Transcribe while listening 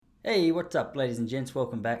Hey, what's up, ladies and gents?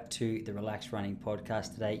 Welcome back to the Relaxed Running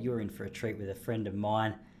Podcast. Today, you're in for a treat with a friend of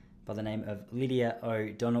mine by the name of Lydia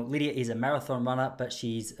O'Donnell. Lydia is a marathon runner, but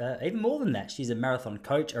she's even more than that. She's a marathon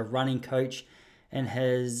coach, a running coach, and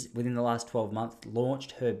has, within the last 12 months,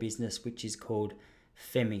 launched her business, which is called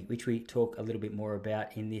Femi, which we talk a little bit more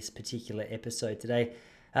about in this particular episode today.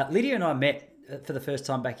 Lydia and I met for the first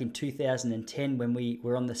time back in 2010 when we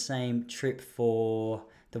were on the same trip for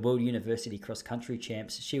the World University Cross Country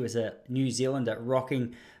Champs. She was a New Zealander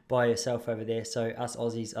rocking by herself over there. So us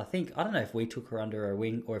Aussies, I don't know if we took her under her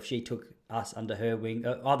wing or if she took us under her wing.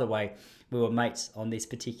 Either way, we were mates on this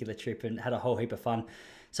particular trip and had a whole heap of fun.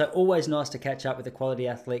 So always nice to catch up with a quality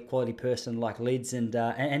athlete, quality person like Lids and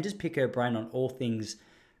just pick her brain on all things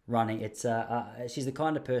running. She's the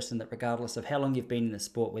kind of person that regardless of how long you've been in the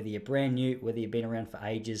sport, whether you're brand new, whether you've been around for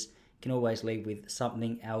ages, you can always leave with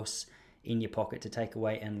something else in your pocket to take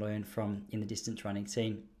away and learn from in the distance running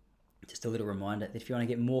scene. Just a little reminder that if you want to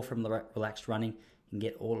get more from Relaxed Running, you can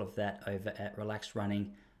get all of that over at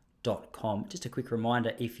relaxedrunning.com. Just a quick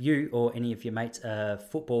reminder, if you or any of your mates are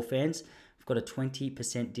football fans, we've got a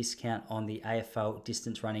 20% discount on the AFL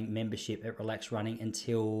distance running membership at Relaxed Running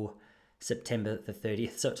until September the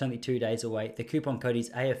 30th. So it's only 2 days away. The coupon code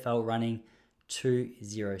is AFL Running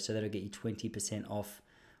 20, so that'll get you 20% off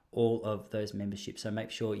all of those memberships. So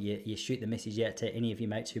make sure you shoot the message out to any of your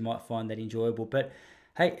mates who might find that enjoyable. But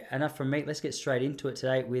hey, enough from me. Let's get straight into it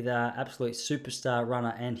today with our absolute superstar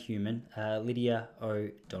runner and human, Lydia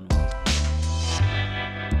O'Donnell.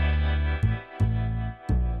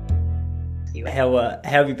 How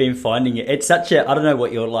have you been finding it? It's such a, I don't know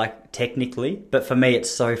what you're like technically, but for me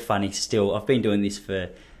it's so funny still. I've been doing this for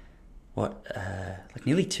like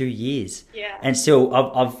nearly 2 years. Yeah. And still,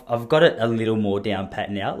 I've got it a little more down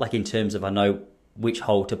pat now, like in terms of I know which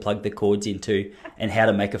hole to plug the cords into and how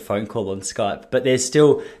to make a phone call on Skype. But there's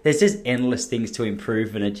just endless things to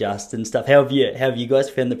improve and adjust and stuff. How have you guys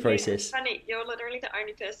found the process? Yeah, it's funny, you're literally the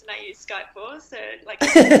only person I use Skype for, so like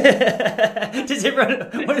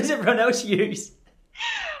What does everyone else use?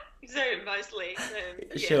 Zoom mostly.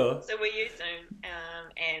 Yeah. Sure. So we use Zoom,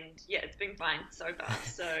 and yeah, it's been fine so far.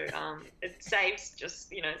 So it saves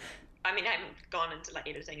just I mean, I haven't gone into like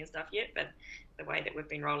editing and stuff yet, but the way that we've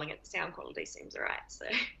been rolling it, the sound quality seems alright. So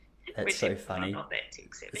that's so funny. Not that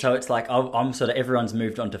tech savvy. So it's like I'm sort of everyone's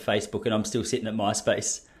moved on to Facebook and I'm still sitting at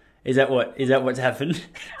MySpace. Is that what's happened?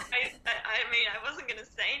 I mean, I wasn't going to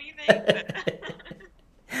say anything, but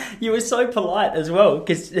You were so polite as well,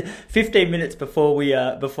 because 15 minutes before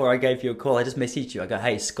I gave you a call, I just messaged you. I go,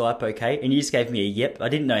 "Hey, Skype okay?" And you just gave me a yep. I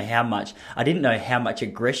didn't know how much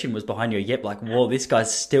aggression was behind your yep. Like, whoa, this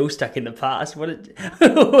guy's still stuck in the past. What? I like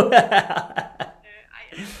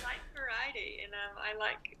variety, and I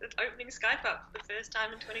like opening Skype up for the first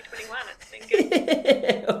time in 2021. It's been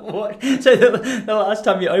good. What? So the last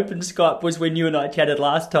time you opened Skype was when you and I chatted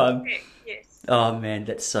last time. Okay, yes. Oh man,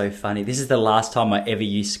 that's so funny. This is the last time I ever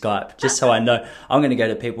use Skype, just so I know. I'm going to go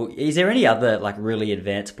to people. Is there any other like really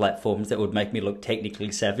advanced platforms that would make me look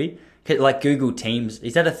technically savvy? Like Google Teams,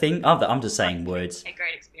 is that a thing? I'm just saying words. A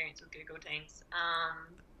great experience with Google Teams.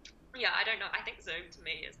 Yeah, I don't know. I think Zoom to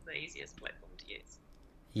me is the easiest platform to use.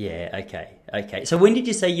 Yeah, okay. So when did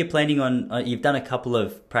you say you're planning on, you've done a couple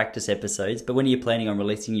of practice episodes, but when are you planning on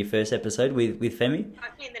releasing your first episode with Femi?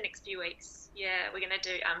 Hopefully in the next few weeks. Yeah, we're going to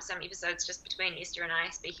do some episodes just between Esther and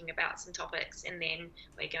I speaking about some topics, and then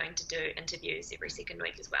we're going to do interviews every second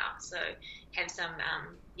week as well. So have some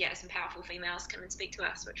powerful females come and speak to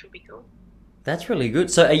us, which will be cool. That's really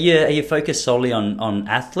good. So are you focused solely on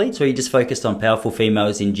athletes, or are you just focused on powerful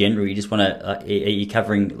females in general? You just want to, are you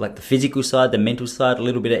covering like the physical side, the mental side, a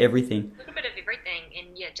little bit of everything? A little bit of everything,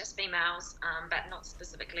 and yeah, just females, but not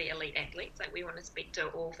specifically elite athletes. Like, we want to speak to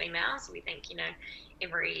all females. We think,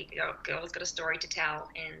 every girl's got a story to tell,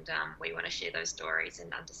 and we want to share those stories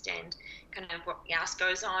and understand kind of what else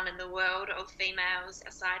goes on in the world of females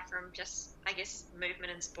aside from just, I guess,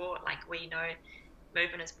 movement and sport. Like, we know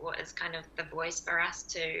movement and sport is kind of the voice for us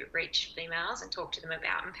to reach females and talk to them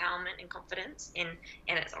about empowerment and confidence, and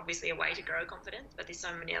it's obviously a way to grow confidence, but there's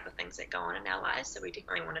so many other things that go on in our lives, so we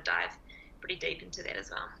definitely want to dive pretty deep into that as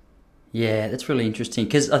well. Yeah, that's really interesting,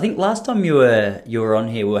 because I think last time you were on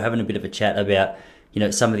here, we were having a bit of a chat about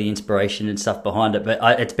some of the inspiration and stuff behind it, but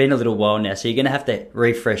it's been a little while now, so you're going to have to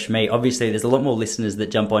refresh me. Obviously, there's a lot more listeners that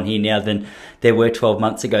jump on here now than there were 12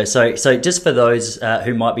 months ago. So just for those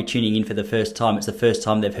who might be tuning in for the first time, it's the first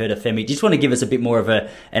time they've heard of Femi. Just want to give us a bit more of an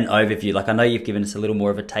overview. Like, I know you've given us a little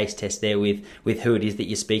more of a taste test there with who it is that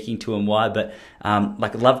you're speaking to and why, but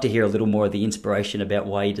I'd love to hear a little more of the inspiration about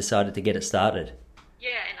why you decided to get it started. Yeah,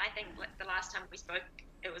 and I think the last time we spoke,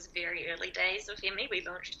 it was very early days of Femi. We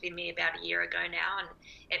launched Femi about a year ago now, and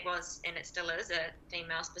it was, and it still is, a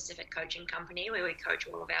female-specific coaching company where we coach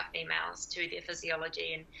all of our females to their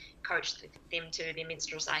physiology and coach them to their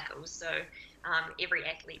menstrual cycles. So every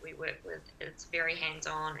athlete we work with is very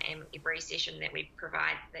hands-on, and every session that we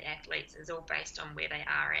provide the athletes is all based on where they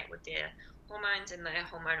are at with their hormones and the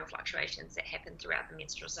hormonal fluctuations that happen throughout the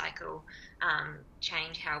menstrual cycle,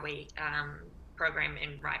 change how we program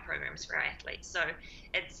and write programs for our athletes. So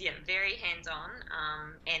it's very hands-on,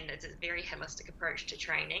 and it's a very holistic approach to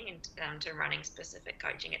training and to running specific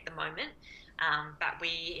coaching at the moment. But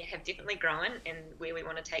we have definitely grown, and where we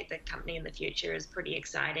want to take the company in the future is pretty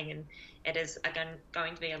exciting, and it is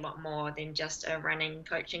going to be a lot more than just a running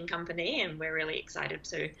coaching company, and we're really excited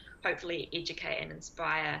to hopefully educate and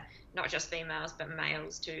inspire not just females but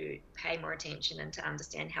males to pay more attention and to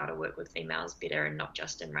understand how to work with females better, and not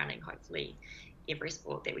just in running, hopefully every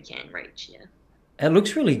sport that we can reach. It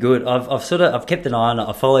looks really good. I've kept an eye on it.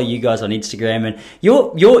 I follow you guys on Instagram, and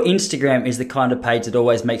your Instagram is the kind of page that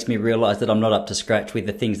always makes me realise that I'm not up to scratch with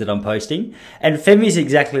the things that I'm posting. And Femi's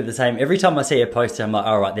exactly the same. Every time I see a poster, I'm like,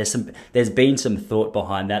 all right, there's been some thought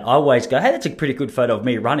behind that. I always go, hey, that's a pretty good photo of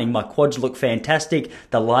me running. My quads look fantastic.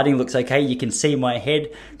 The lighting looks okay. You can see my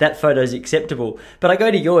head. That photo's acceptable. But I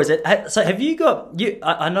go to yours. So have you got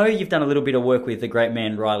I know you've done a little bit of work with the great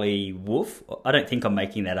man Riley Wolf. I don't think I'm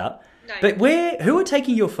making that up. No. But who are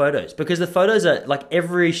taking your photos? Because the photos are like,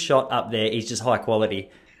 every shot up there is just high quality.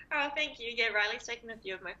 Oh, thank you. Yeah, Riley's taken a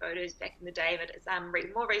few of my photos back in the day, but it's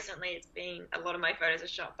more recently it's been a lot of my photos are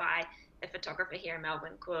shot by a photographer here in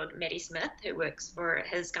Melbourne called Matty Smith, who works for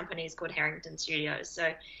his company is called Harrington Studios.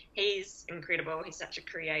 So he's incredible. He's such a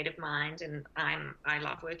creative mind, and I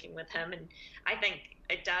love working with him. And I think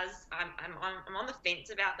it does. I'm on the fence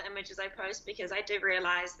about the images I post, because I do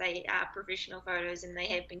realise they are professional photos and they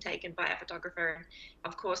have been taken by a photographer. And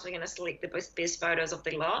of course, we're going to select the best photos of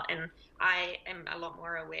the lot. And I am a lot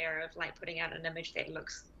more aware of like putting out an image that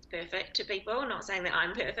looks perfect to people. Not saying that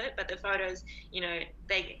I'm perfect, but the photos,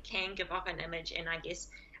 they can give off an image, and I guess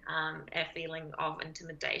a feeling of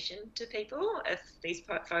intimidation to people. If these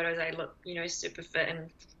photos, they look, super fit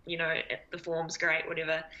and, the form's great,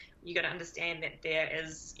 whatever, you got to understand that there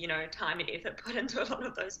is, time and effort put into a lot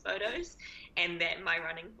of those photos, and that my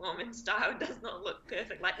running form and style does not look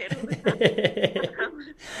perfect like that all the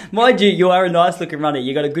time. Mind you are a nice looking runner.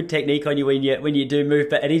 You got a good technique on you when you do move,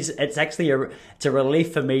 but it's actually it's a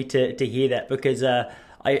relief for me to hear that, because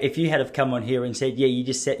if you had have come on here and said, yeah, you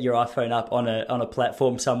just set your iPhone up on a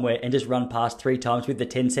platform somewhere and just run past 3 times with the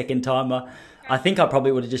 10-second timer, I think I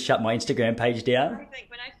probably would have just shut my Instagram page down. I think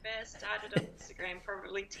when I first started on Instagram,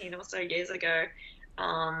 probably 10 or so years ago,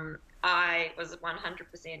 I was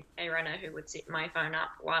 100% a runner who would set my phone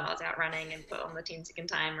up while I was out running and put on the 10-second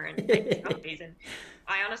timer and take selfies. And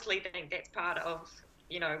I honestly think that's part of,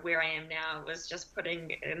 where I am now, was just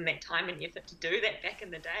putting in that time and effort to do that back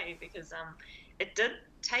in the day, because it did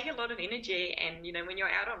take a lot of energy. And, when you're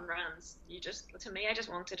out on runs, to me, I just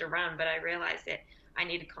wanted to run, but I realized that I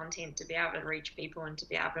needed content to be able to reach people and to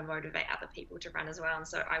be able to motivate other people to run as well. And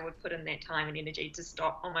so I would put in that time and energy to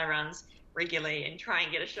stop on my runs regularly and try and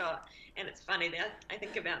get a shot. And it's funny that I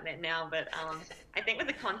think about that now, but I think with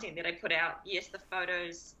the content that I put out, yes, the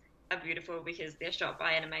photos are beautiful because they're shot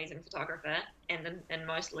by an amazing photographer and in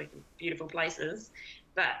mostly beautiful places.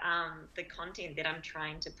 But the content that I'm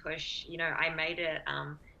trying to push, I made it,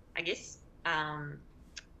 I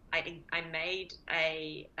made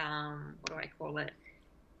a, what do I call it?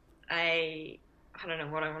 I don't know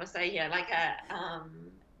what I want to say here.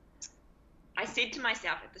 I said to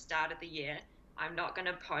myself at the start of the year, I'm not going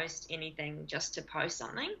to post anything just to post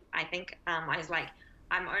something. I think I was like,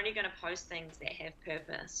 I'm only going to post things that have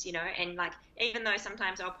purpose, and like, even though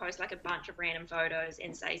sometimes I'll post like a bunch of random photos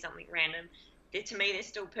and say something random, to me, there's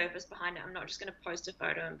still purpose behind it. I'm not just going to post a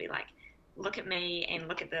photo and be like, look at me and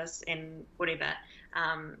look at this and whatever.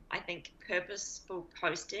 I think purposeful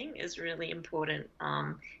posting is really important,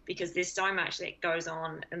 because there's so much that goes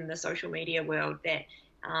on in the social media world that,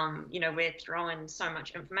 we're throwing so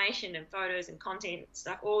much information and photos and content and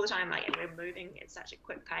stuff all the time, and we're moving at such a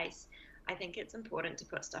quick pace. I think it's important to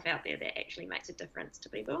put stuff out there that actually makes a difference to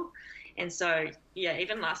people. And so, yeah,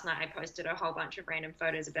 even last night I posted a whole bunch of random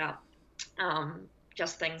photos about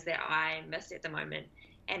just things that I miss at the moment.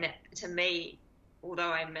 And to me,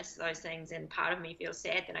 although I miss those things and part of me feels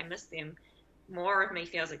sad that I miss them, more of me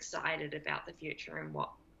feels excited about the future and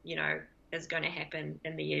what, is going to happen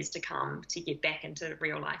in the years to come to get back into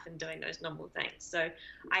real life and doing those normal things. So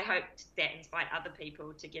I hope that inspired other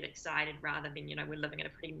people to get excited rather than, we're living in a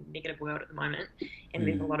pretty negative world at the moment and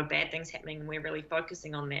there's a lot of bad things happening and we're really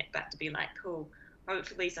focusing on that, but to be like, cool,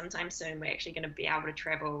 hopefully sometime soon we're actually going to be able to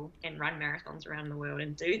travel and run marathons around the world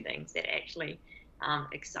and do things that actually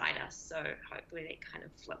excite us. So hopefully that kind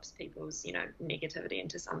of flips people's, negativity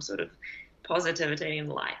into some sort of positivity and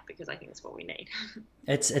light, because I think it's what we need.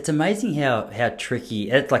 It's amazing how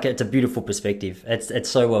tricky. It's a beautiful perspective. It's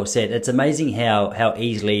so well said. It's amazing how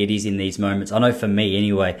easily it is in these moments. I know for me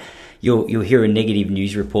anyway, you'll hear a negative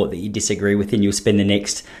news report that you disagree with, and you'll spend the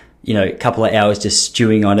next couple of hours just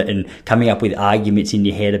stewing on it and coming up with arguments in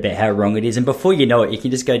your head about how wrong it is. And before you know it, you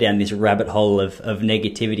can just go down this rabbit hole of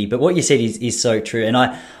negativity. But what you said is so true. And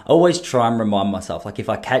I always try and remind myself, like if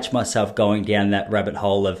I catch myself going down that rabbit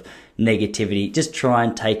hole of negativity, just try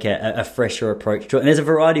and take a fresher approach to it. And there's a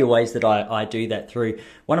variety of ways that I do that through.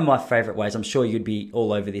 One of my favorite ways, I'm sure you'd be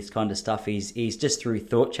all over this kind of stuff, is just through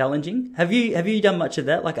thought challenging. Have you done much of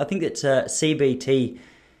that? Like I think that CBT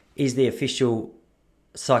is the official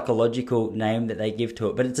psychological name that they give to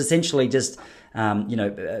it, but it's essentially just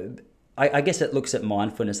I guess it looks at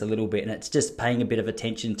mindfulness a little bit, and it's just paying a bit of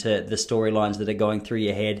attention to the storylines that are going through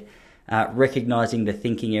your head, recognizing the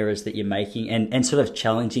thinking errors that you're making, and sort of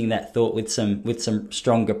challenging that thought with some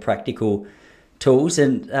stronger practical tools.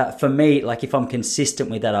 And for me, like if I'm consistent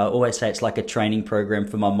with that, I always say it's like a training program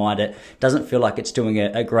for my mind. It doesn't feel like it's doing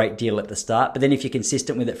a great deal at the start, but then if you're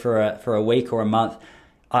consistent with it for a week or a month,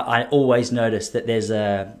 I always notice that there's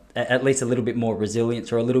at least a little bit more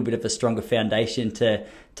resilience or a little bit of a stronger foundation to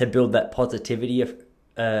build that positivity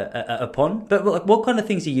upon. But what kind of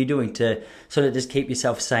things are you doing to sort of just keep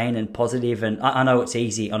yourself sane and positive? And I know it's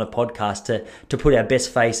easy on a podcast to put our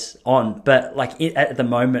best face on, but like at the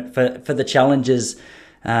moment for the challenges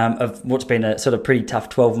of what's been a sort of pretty tough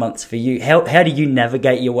 12 months for you, how do you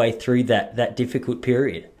navigate your way through that difficult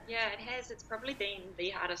period? Yeah, it has. It's probably been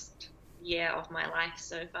the hardest year of my life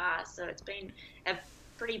so far. So it's been a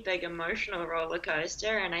pretty big emotional roller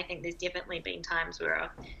coaster, and I think there's definitely been times where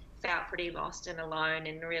I've felt pretty lost and alone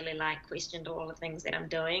and really questioned all the things that I'm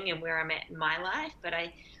doing and where I'm at in my life. But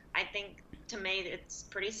I think to me it's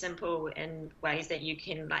pretty simple in ways that you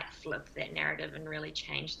can flip that narrative and really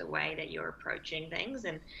change the way that you're approaching things.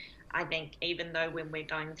 And I think even though when we're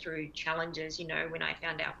going through challenges, when I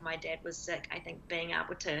found out my dad was sick, I think being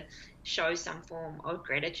able to show some form of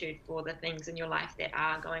gratitude for the things in your life that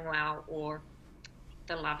are going well, or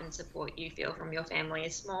the love and support you feel from your family,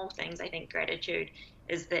 is small things. I think gratitude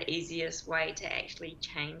is the easiest way to actually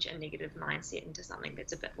change a negative mindset into something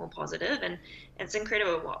that's a bit more positive. And it's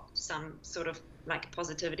incredible what some sort of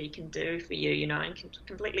positivity can do for you, and can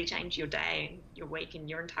completely change your day, your week, and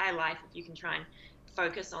your entire life if you can try and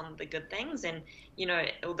focus on the good things. And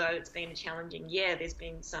although it's been a challenging year, there's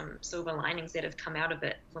been some silver linings that have come out of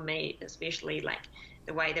it for me, especially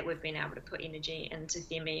the way that we've been able to put energy into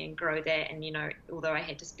Femi and grow that. And although I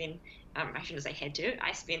had to spend I shouldn't say had to,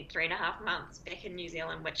 I spent 3.5 months back in New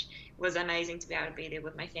Zealand, which was amazing to be able to be there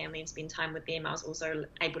with my family and spend time with them. I was also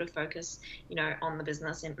able to focus on the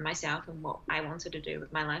business and myself and what I wanted to do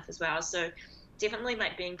with my life as well. So definitely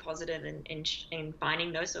being positive and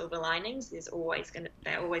finding those silver linings. They're always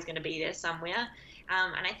going to be there somewhere.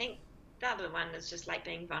 And I think the other one is just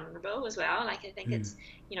being vulnerable as well. I think it's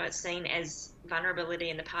it's seen as vulnerability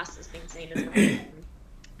in the past has been seen as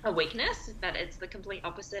a weakness, but it's the complete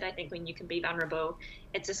opposite. I think when you can be vulnerable,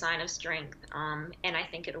 it's a sign of strength. And I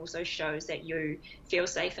think it also shows that you feel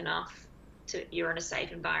safe enough you're in a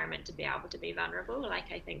safe environment to be able to be vulnerable.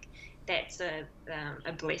 I think that's a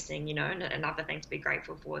blessing, and another thing to be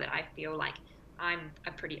grateful for, that I feel like I'm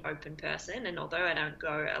a pretty open person. And although I don't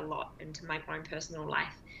go a lot into my own personal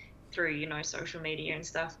life through, social media and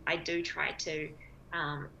stuff, I do try to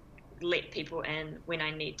let people in when I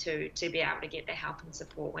need to be able to get the help and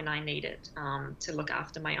support when I need it, to look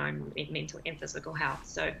after my own mental and physical health.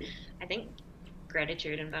 So I think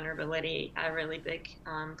gratitude and vulnerability are really big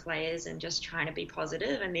players, and just trying to be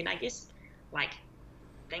positive. And then I guess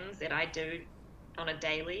things that I do on a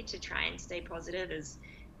daily to try and stay positive is,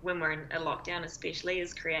 when we're in a lockdown especially,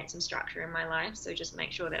 is create some structure in my life. So just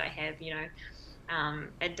make sure that I have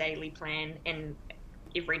a daily plan, and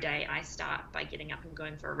every day I start by getting up and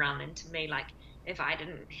going for a run. And to me, if I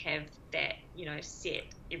didn't have that set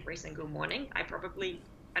every single morning, I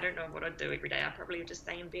don't know what I'd do every day. I probably would just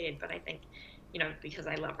stay in bed. But I think because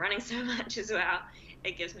I love running so much as well,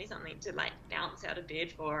 it gives me something to bounce out of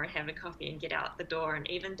bed for and have a coffee and get out the door. And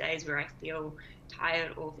even days where I feel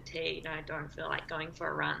tired or fatigued and I don't feel like going for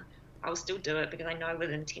a run, I'll still do it, because I know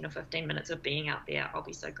within 10 or 15 minutes of being out there, I'll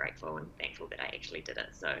be so grateful and thankful that I actually did it.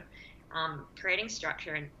 So creating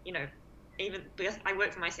structure, and even because I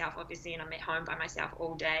work for myself obviously, and I'm at home by myself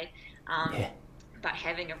all day, but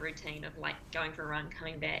having a routine of going for a run,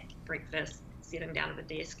 coming back, breakfast, sitting down at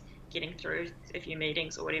the desk, getting through a few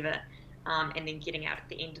meetings or whatever, and then getting out at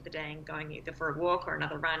the end of the day and going either for a walk or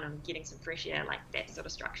another run and getting some fresh air. Like that sort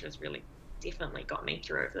of structure has really definitely got me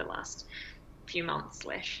through over the last few months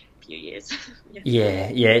 / few years. Yeah,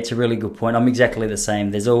 it's a really good point. I'm exactly the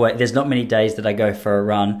same. There's not many days that I go for a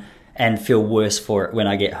run and feel worse for it when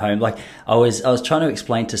I get home. Like I was trying to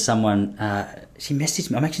explain to someone, she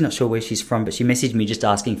messaged me, I'm actually not sure where she's from, but she messaged me just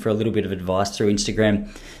asking for a little bit of advice through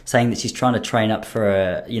Instagram, saying that she's trying to train up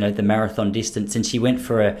for the marathon distance, and she went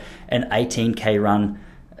for an 18k run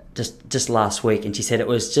just last week, and she said it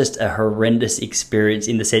was just a horrendous experience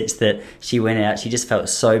in the sense that she went out, she just felt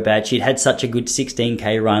so bad. She'd had such a good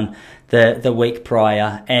 16k run the week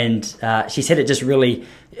prior, and she said it just really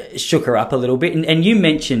shook her up a little bit. And you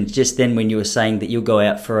mentioned just then when you were saying that you'll go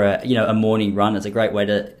out for a morning run as a great way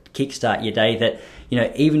to kickstart your day, that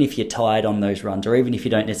even if you're tired on those runs, or even if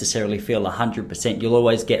you don't necessarily feel 100%, you'll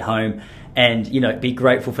always get home and be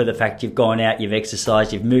grateful for the fact you've gone out, you've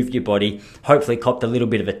exercised, you've moved your body, hopefully copped a little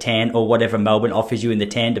bit of a tan or whatever Melbourne offers you in the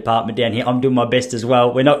tan department down here. I'm doing my best as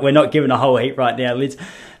well. We're not giving a whole heap right now, Liz.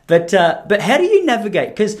 But how do you navigate?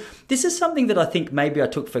 Because this is something that I think maybe I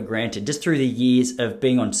took for granted just through the years of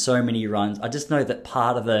being on so many runs. I just know that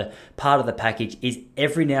part of the package is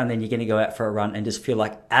every now and then you're going to go out for a run and just feel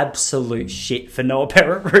like absolute shit for no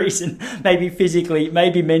apparent reason. Maybe physically,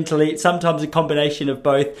 maybe mentally, sometimes a combination of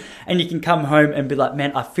both. And you can come home and be like,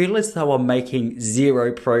 man, I feel as though I'm making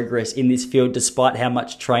zero progress in this field despite how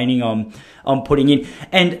much training I'm putting in.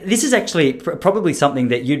 And this is actually probably something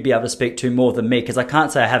that you'd be able to speak to more than me, because I can't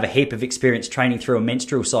say I have a heap of experience training through a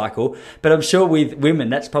menstrual cycle, but I'm sure with women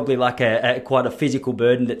that's probably like quite a physical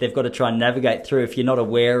burden that they've got to try and navigate through if you're not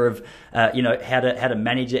aware of how to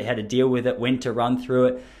manage it, how to deal with it, when to run through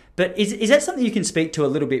it. But is that something you can speak to a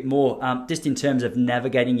little bit more, just in terms of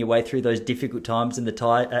navigating your way through those difficult times and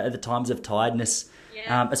the times of tiredness,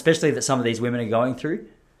 especially that some of these women are going through?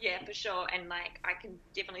 Yeah, for sure. And like, I can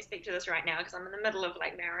definitely speak to this right now because I'm in the middle of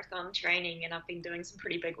like marathon training, and I've been doing some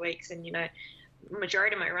pretty big weeks, and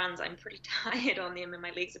majority of my runs I'm pretty tired on them and my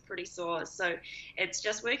legs are pretty sore. So it's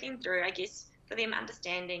just working through, I guess, for them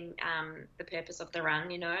understanding the purpose of the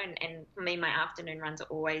run, and for me, my afternoon runs are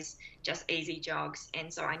always just easy jogs.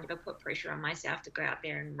 And so I never put pressure on myself to go out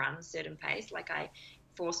there and run a certain pace. Like I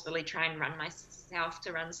forcefully try and run myself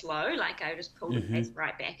to run slow. Like I just pull the pace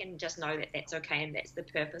right back and just know that that's okay, and that's the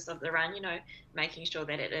purpose of the run, making sure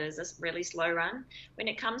that it is a really slow run. When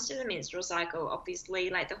it comes to the menstrual cycle, obviously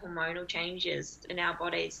like the hormonal changes in our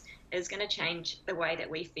bodies is going to change the way that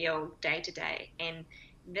we feel day to day. And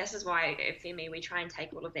this is why at FEMI we try and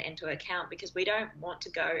take all of that into account, because we don't want to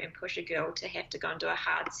go and push a girl to have to go into a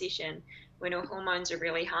hard session when her hormones are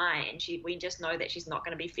really high, and we just know that she's not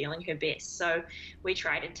going to be feeling her best. So we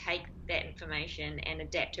try to take that information and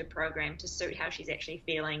adapt her program to suit how she's actually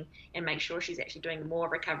feeling, and make sure she's actually doing more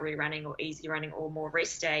recovery running or easy running or more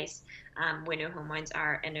rest days when her hormones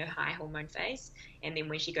are in her high hormone phase. And then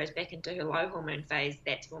when she goes back into her low hormone phase,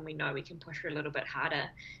 that's when we know we can push her a little bit harder.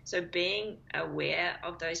 So being aware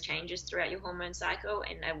of those changes throughout your hormone cycle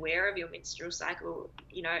and aware of your menstrual cycle,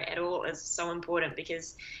 at all is so important,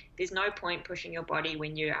 because there's no point pushing your body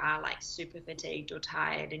when you are like super fatigued or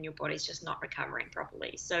tired and your body's just not recovering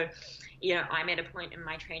properly. So, I'm at a point in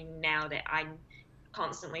my training now that I'm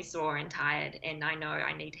constantly sore and tired, and I know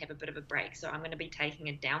I need to have a bit of a break. So I'm going to be taking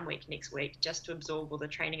a down week next week just to absorb all the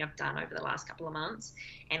training I've done over the last couple of months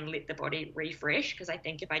and let the body refresh, because I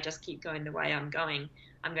think if I just keep going the way I'm going,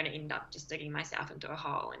 I'm going to end up just digging myself into a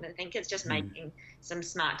hole. And I think it's just making some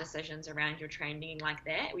smart decisions around your training like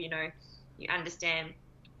that. You understand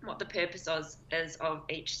what the purpose is of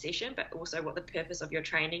each session, but also what the purpose of your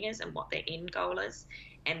training is and what the end goal is,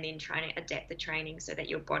 and then trying to adapt the training so that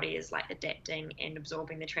your body is like adapting and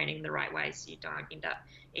absorbing the training in the right way, so you don't end up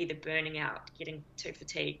either burning out, getting too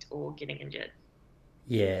fatigued, or getting injured.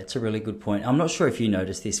 Yeah, it's a really good point. I'm not sure if you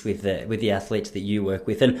noticed this with the athletes that you work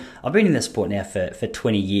with, and I've been in the sport now for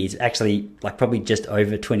 20 years, actually like probably just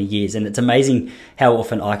over 20 years, and it's amazing how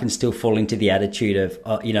often I can still fall into the attitude of,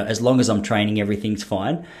 as long as I'm training, everything's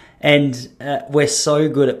fine. And we're so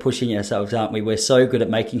good at pushing ourselves, aren't we? We're so good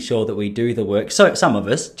at making sure that we do the work. So some of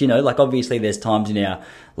us, like obviously there's times in our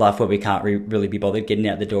life where we can't really be bothered getting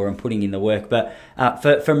out the door and putting in the work. But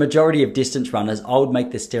for a majority of distance runners, I would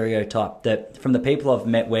make the stereotype that from the people I've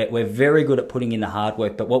met, we're very good at putting in the hard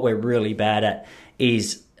work, but what we're really bad at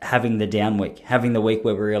is having the down week, having the week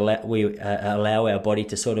where we allow our body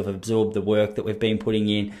to sort of absorb the work that we've been putting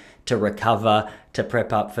in, to recover, to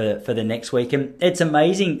prep up for the next week. And it's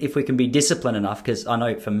amazing if we can be disciplined enough, because I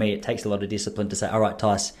know for me it takes a lot of discipline to say, all right,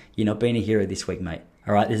 Tice, you're not being a hero this week, mate.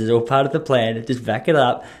 All right, this is all part of the plan. Just back it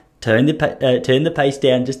up. turn the pace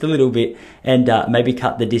down just a little bit and maybe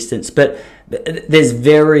cut the distance. But there's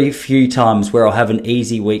very few times where I'll have an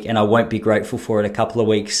easy week and I won't be grateful for it a couple of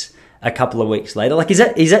weeks later. Like, is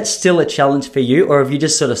that still a challenge for you, or have you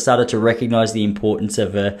just sort of started to recognize the importance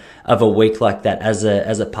of a week like that as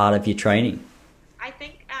a part of your training? I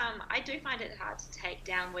think I do find it hard to take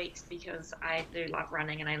down weeks because I do love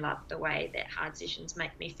running and I love the way that hard sessions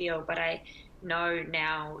make me feel. But I know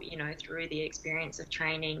now, through the experience of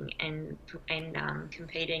training and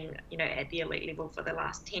competing, at the elite level for the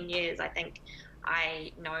last 10 years, I think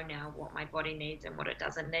I know now what my body needs and what it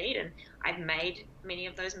doesn't need. And I've made many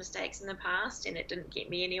of those mistakes in the past and it didn't get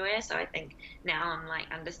me anywhere. So I think now I'm like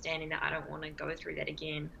understanding that I don't want to go through that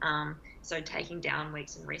again. So taking down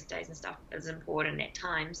weeks and rest days and stuff is important at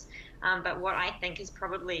times. But what I think is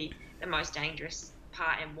probably the most dangerous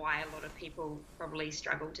part and why a lot of people probably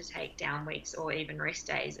struggle to take down weeks or even rest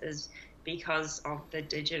days is because of the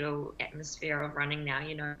digital atmosphere of running now.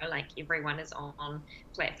 Like everyone is on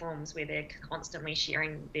platforms where they're constantly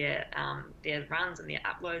sharing their runs and their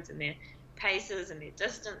uploads and their paces and their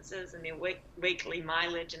distances and their weekly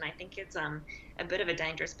mileage, and I think it's a bit of a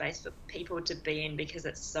dangerous space for people to be in because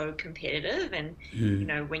it's so competitive.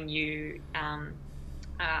 And when you are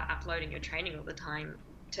uploading your training all the time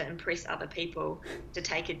to impress other people, to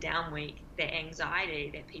take a down week, the anxiety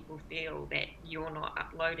that people feel that you're not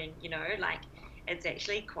uploading, like it's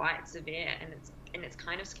actually quite severe, and it's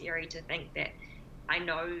kind of scary to think that I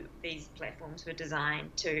know these platforms were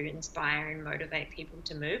designed to inspire and motivate people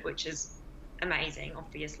to move, which is amazing,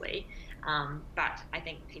 obviously, but I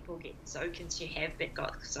think people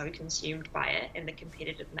got so consumed by it and the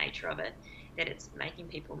competitive nature of it that it's making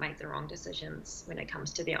people make the wrong decisions when it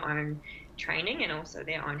comes to their own training and also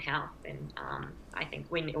their own health. And I think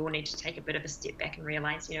we all need to take a bit of a step back and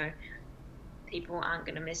realize, people aren't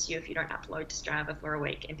going to miss you if you don't upload to Strava for a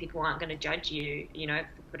week, and people aren't going to judge you, for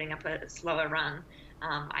putting up a slower run.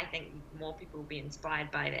 I think more people will be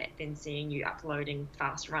inspired by that than seeing you uploading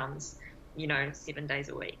fast runs, 7 days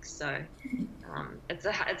a week. So it's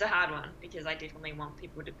a hard one because I definitely want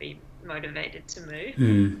people to be motivated to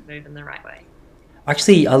move in the right way.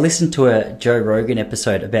 Actually, I listened to a Joe Rogan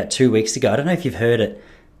episode about 2 weeks ago. I don't know if you've heard it.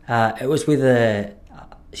 It was with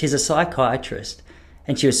she's a psychiatrist,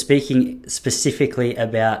 and she was speaking specifically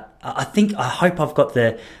about, I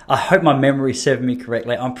hope my memory served me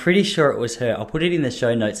correctly. I'm pretty sure it was her. I'll put it in the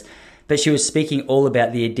show notes. But she was speaking all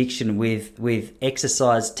about the addiction with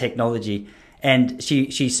exercise technology. And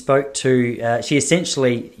she spoke to, she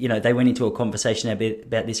essentially, they went into a conversation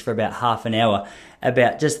about this for about half an hour,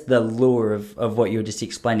 about just the lure of what you were just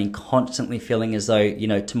explaining, constantly feeling as though,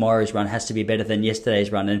 tomorrow's run has to be better than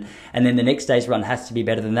yesterday's run. And then the next day's run has to be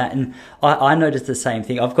better than that. And I noticed the same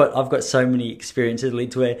thing. I've got so many experiences,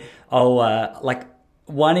 Lids, where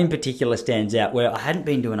one in particular stands out where I hadn't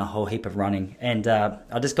been doing a whole heap of running, and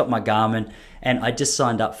I just got my Garmin and I just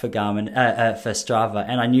signed up for for Strava,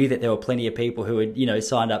 and I knew that there were plenty of people who had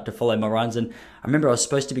signed up to follow my runs. And I remember I was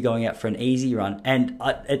supposed to be going out for an easy run, and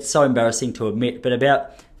it's so embarrassing to admit, but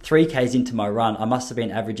about 3Ks into my run, I must have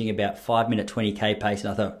been averaging about 5-minute 20K pace,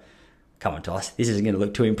 and I thought, come on, Tice, this isn't going to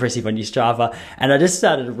look too impressive on your Strava. And I just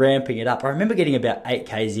started ramping it up. I remember getting about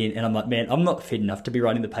 8Ks in, and I'm like, man, I'm not fit enough to be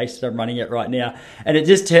running the pace that I'm running at right now. And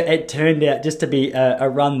it turned out just to be a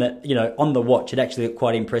run that, on the watch, it actually looked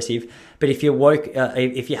quite impressive. But if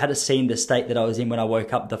you had seen the state that I was in when I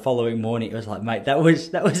woke up the following morning, it was like, mate, that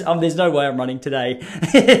was there's no way I'm running today.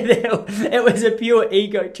 It was a pure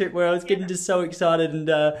ego trip where I was getting just so excited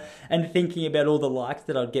and thinking about all the likes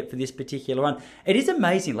that I'd get for this particular run. It is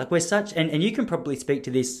amazing. Like, we're such, and you can probably speak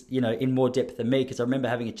to this, in more depth than me, because I remember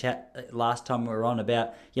having a chat last time we were on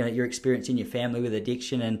about, your experience in your family with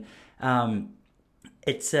addiction, and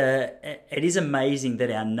it is amazing that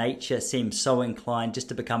our nature seems so inclined just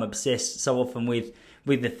to become obsessed so often with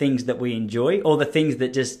the things that we enjoy, or the things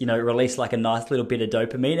that just release like a nice little bit of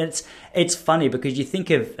dopamine. And it's funny because you think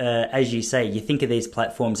of, as you say, you think of these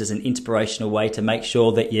platforms as an inspirational way to make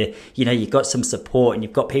sure that you've got some support and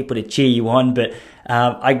you've got people to cheer you on. But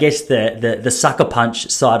I guess the sucker punch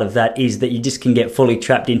side of that is that you just can get fully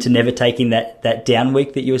trapped into never taking that down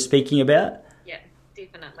week that you were speaking about.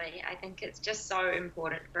 Definitely. I think it's just so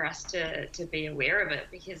important for us to be aware of it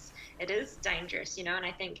because it is dangerous, and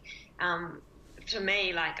I think for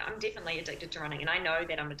me, like, I'm definitely addicted to running, and I know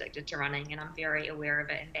that I'm addicted to running, and I'm very aware of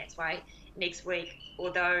it. And that's why next week,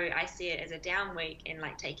 although I see it as a down week and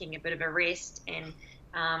like taking a bit of a rest and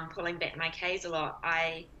pulling back my Ks a lot,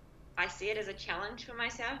 I I see it as a challenge for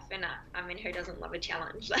myself, and I mean, who doesn't love a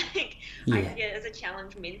challenge? Like, I Yeah. see it as a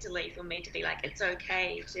challenge mentally for me to be like, it's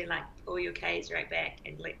okay to like pull your K's right back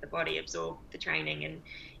and let the body absorb the training, and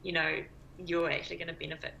you know, you're actually going to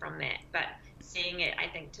benefit from that. But seeing it, I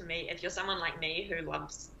think to me, if you're someone like me who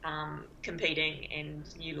loves competing and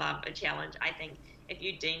you love a challenge, I think if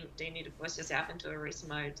you do need to force yourself into a rest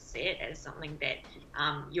mode, see it as something that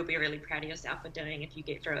you'll be really proud of yourself for doing if you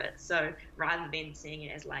get through it. So rather than seeing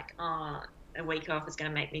it as like, oh, a week off is going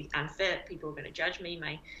to make me unfit, people are going to judge me,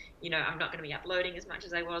 I'm not going to be uploading as much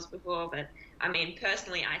as I was before. But I mean,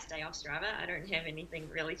 personally, I stay off Strava. I don't have anything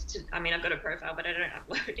really I've got a profile, but I don't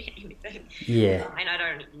upload anything. Yeah. And I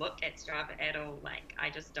don't look at Strava at all. Like, I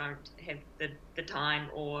just don't have the time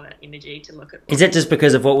or energy to look at. Is that just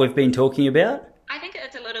because of what we've been talking about? I think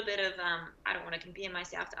it's a little bit of I don't want to compare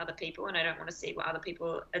myself to other people, and I don't want to see what other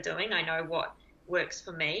people are doing. I know what works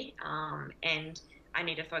for me, and I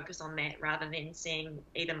need to focus on that rather than seeing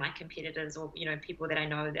either my competitors or people that I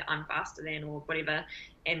know that I'm faster than or whatever,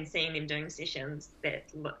 and seeing them doing sessions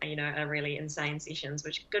that are really insane sessions,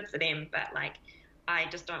 which is good for them. But like, I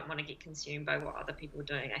just don't want to get consumed by what other people are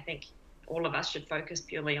doing. I think all of us should focus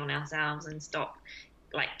purely on ourselves and stop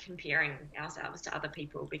like comparing ourselves to other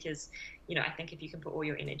people, because I think if you can put all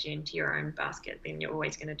your energy into your own basket, then you're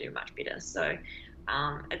always going to do much better. So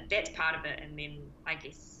that's part of it. And then I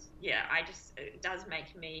guess it does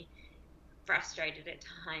make me frustrated at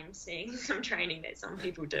times seeing some training that some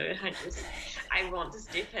people do. I want to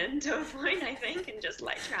step into a point, I think, and just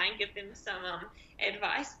like try and give them some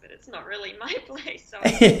advice, but it's not really my place. So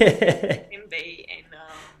I let them be, and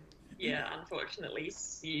unfortunately,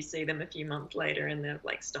 you see them a few months later and they've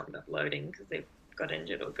like stopped uploading because they've got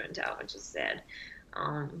injured or burnt out, which is sad.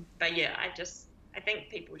 But yeah, I think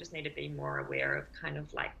people just need to be more aware of kind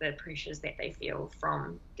of like the pressures that they feel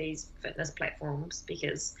from these fitness platforms,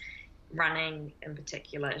 because running in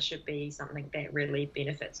particular should be something that really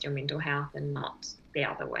benefits your mental health and not the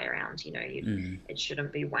other way around. It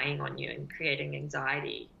shouldn't be weighing on you and creating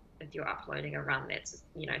anxiety if you're uploading a run that's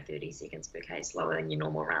 30 seconds per K slower than your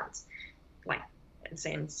normal runs. Like, it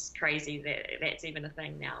seems crazy that that's even a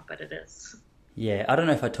thing now, but it is. Yeah, I don't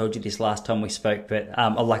know if I told you this last time we spoke, but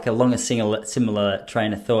like along a similar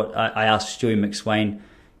train of thought, I asked Stewie McSwain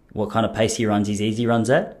what kind of pace he runs his easy runs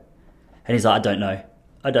at, and he's like, I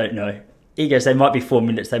don't know. He goes, they might be 4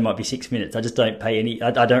 minutes, they might be 6 minutes. I just don't pay any.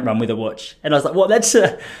 I don't run with a watch. And I was like, well,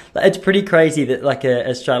 it's pretty crazy that like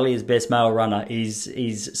Australia's best male runner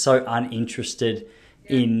is so uninterested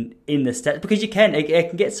in the stats, because it can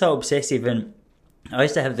get so obsessive. And I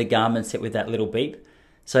used to have the Garmin set with that little beep.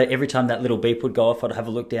 So every time that little beep would go off, I'd have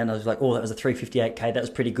a look down. I was like, oh, that was a 358K. That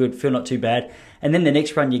was pretty good. Feel not too bad. And then the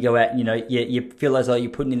next run you go out, you feel as though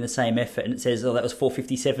you're putting in the same effort, and it says, oh, that was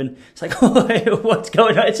 457. It's like, oh, what's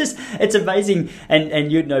going on? It's amazing.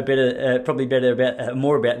 And you'd know better, probably better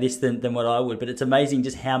more about this than what I would. But it's amazing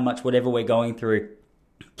just how much whatever we're going through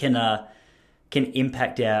can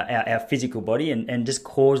impact our physical body and just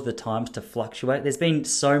cause the times to fluctuate. There's been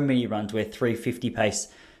so many runs where 350 pace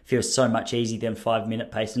feels so much easier than 5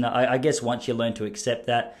 minute pace. And I guess once you learn to accept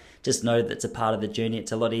that, just know that it's a part of the journey.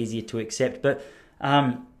 It's a lot easier to accept. But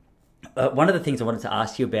one of the things I wanted to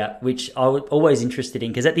ask you about, which I was always interested in,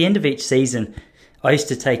 because at the end of each season, I used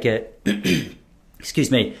to take a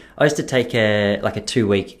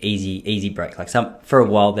 2-week easy break. Like for a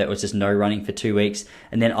while that was just no running for 2 weeks.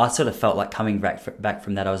 And then I sort of felt like coming back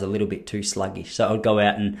from that, I was a little bit too sluggish. So I would go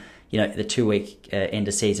out and, the 2-week end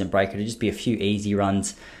of season break, it would just be a few easy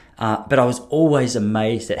runs. But I was always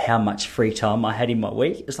amazed at how much free time I had in my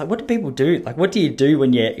week. It's like, what do people do? Like, what do you do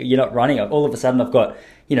when you're not running? All of a sudden I've got,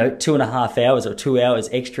 2.5 hours or 2 hours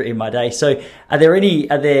extra in my day. So are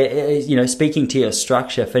there, speaking to your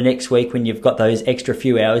structure for next week when you've got those extra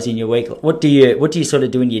few hours in your week, what do you sort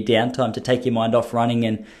of do in your downtime to take your mind off running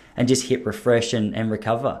and just hit refresh and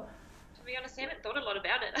recover? To be honest, I haven't thought a lot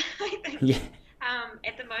about it. I think. Yeah.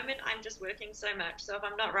 At the moment, I'm just working so much. So if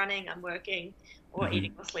I'm not running, I'm working or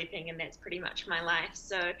eating or sleeping, and that's pretty much my life.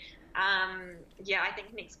 So, I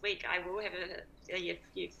think next week I will have a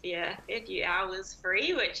few hours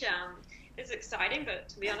free, which is exciting. But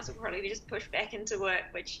to be honest, I'll probably just push back into work,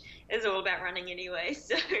 which is all about running anyway.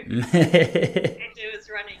 So all I do is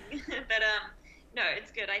running. But no,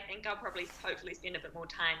 it's good. I think I'll probably hopefully spend a bit more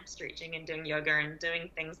time stretching and doing yoga and doing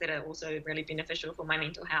things that are also really beneficial for my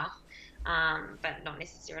mental health. But not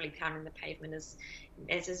necessarily pounding the pavement as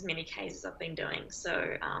many cases I've been doing.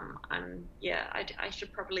 So I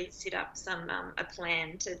should probably set up a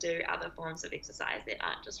plan to do other forms of exercise that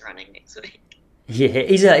aren't just running next week. Yeah,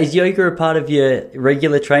 is yoga a part of your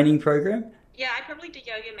regular training program? Yeah, I probably do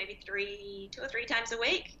yoga maybe 2 or 3 times a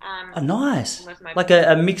week. Oh, nice. With my Like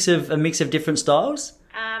a mix of different styles.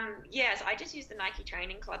 Yes, I just use the Nike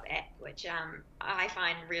Training Club app, which I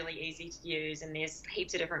find really easy to use, and there's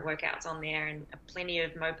heaps of different workouts on there, and plenty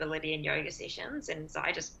of mobility and yoga sessions. And so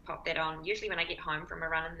I just pop that on usually when I get home from a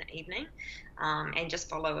run in the evening, and just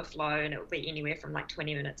follow a flow, and it will be anywhere from like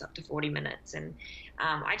 20 minutes up to 40 minutes. And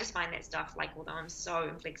I just find that stuff, like, although I'm so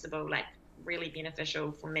inflexible, like really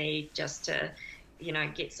beneficial for me just to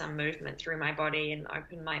get some movement through my body and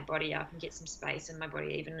open my body up and get some space in my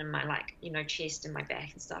body, even in my, like, chest and my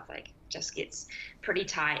back and stuff, like, just gets pretty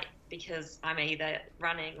tight because I'm either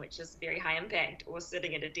running, which is very high impact, or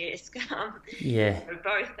sitting at a desk. Yeah.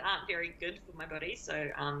 Both aren't very good for my body.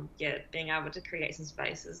 So, yeah, being able to create some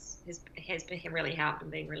space has been really helped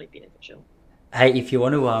and been really beneficial. Hey, if you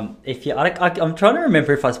want to, I'm trying to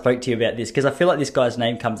remember if I spoke to you about this because I feel like this guy's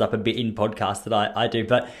name comes up a bit in podcasts that I do.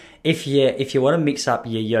 But if you want to mix up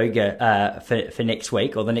your yoga for next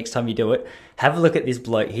week or the next time you do it, have a look at this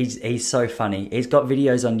bloke. He's so funny. He's got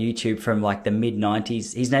videos on YouTube from like the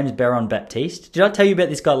mid-90s. His name's Baron Baptiste. Did I tell you about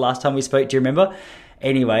this guy last time we spoke? Do you remember?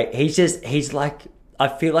 Anyway, he's like, I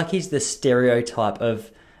feel like he's the stereotype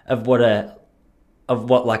of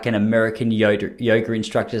what like an American yoga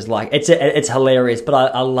instructor is like. It's hilarious,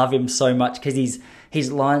 but I love him so much because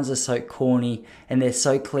his lines are so corny and they're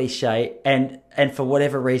so cliche, and for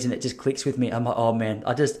whatever reason it just clicks with me. I'm like, oh man,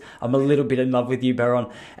 I'm a little bit in love with you, Baron.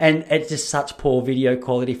 And it's just such poor video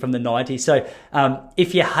quality from the 90s. So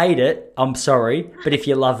if you hate it, I'm sorry, but if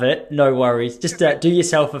you love it, no worries. Just do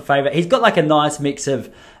yourself a favor. He's got like a nice mix of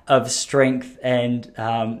strength and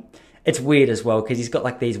it's weird as well because he's got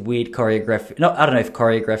like these weird choreograph. No, I don't know if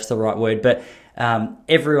choreograph's the right word, but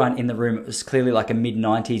everyone in the room, it was clearly like a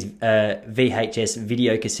mid-90s VHS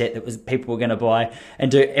video cassette that was people were going to buy and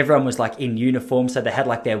do. Everyone was like in uniform, so they had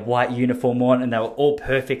like their white uniform on and they were all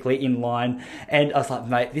perfectly in line. And I was like,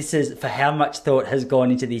 mate, this is, for how much thought has gone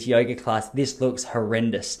into this yoga class, this looks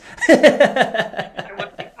horrendous. I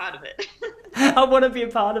want to be part of it. I want to be a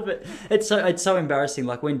part of it. It's so embarrassing.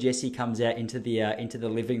 Like when Jessie comes out into the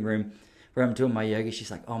living room where I'm doing my yoga,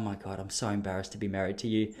 she's like, "Oh my God, I'm so embarrassed to be married to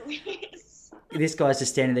you." Yes. This guy's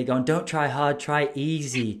just standing there going, "Don't try hard, try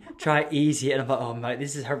easy, try easy." And I'm like, "Oh mate,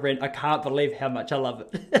 this is horrendous. I can't believe how much I love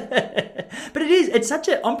it." But it's such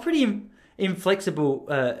a. I'm pretty inflexible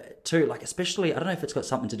too. Like especially, I don't know if it's got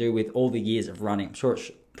something to do with all the years of running. I'm sure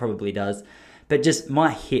it probably does. But just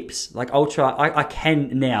my hips, like I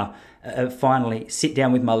can now finally sit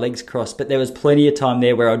down with my legs crossed. But there was plenty of time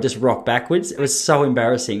there where I'd just rock backwards. It was so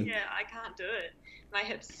embarrassing. Yeah, I can't do it. My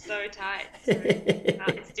hips are so tight. So,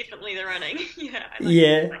 it's definitely the running. Yeah.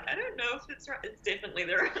 I don't know if it's right. It's definitely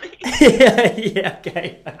the running. Yeah.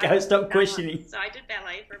 Okay. Stop questioning. So I did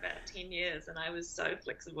ballet for about 10 years, and I was so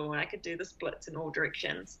flexible, and I could do the splits in all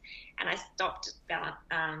directions. And I stopped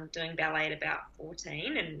doing ballet at about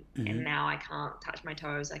 14, and now I can't touch my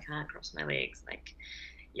toes. I can't cross my legs. Like,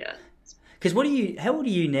 yeah. Because how old are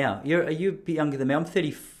you now? Are you a bit younger than me? I'm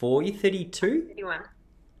 34. You're 32? 31.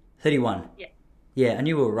 31? Yeah. Yeah, I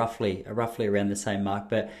knew we were roughly around the same mark.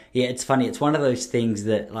 But yeah, it's funny. It's one of those things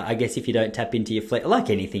that, like, I guess if you don't tap into your flex, like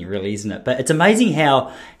anything really, isn't it? But it's amazing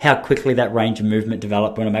how quickly that range of movement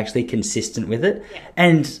developed when I'm actually consistent with it. Yeah.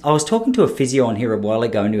 And I was talking to a physio on here a while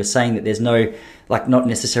ago, and he was saying that there's no, like, not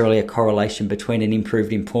necessarily a correlation between an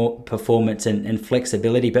improved performance and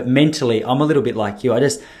flexibility. But mentally, I'm a little bit like you.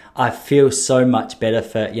 I feel so much better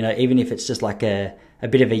for, even if it's just like a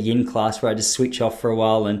bit of a yin class where I just switch off for a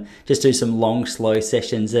while and just do some long, slow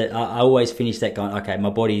sessions. That I always finish that going, okay, my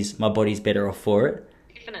body's better off for it.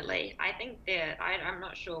 Definitely. I think I'm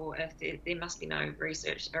not sure if there must be no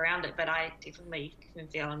research around it, but I definitely can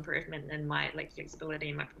feel improvement in my, like, flexibility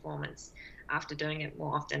and my performance after doing it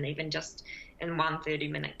more often. Even just in one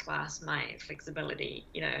 30-minute class, my flexibility,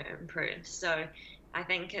 improves. So I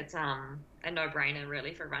think it's a no-brainer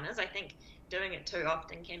really for runners. I think doing it too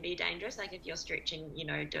often can be dangerous. Like if you're stretching,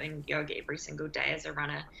 doing yoga every single day as a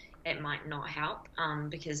runner, it might not help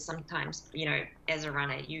because sometimes, as a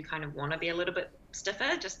runner, you kind of want to be a little bit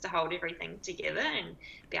stiffer just to hold everything together and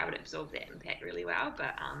be able to absorb that impact really well.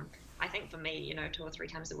 But I think for me, 2 or 3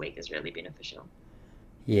 times a week is really beneficial.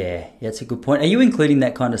 Yeah, that's a good point. Are you including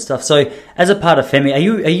that kind of stuff? So as a part of Femi,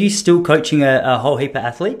 are you still coaching a whole heap of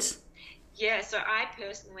athletes? Yeah, so I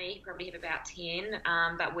personally probably have about 10,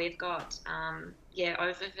 but we've got,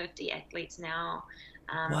 over 50 athletes now.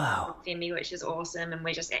 Wow. Femi, which is awesome, and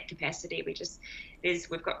we're just at capacity.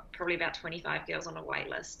 We've got probably about 25 girls on a wait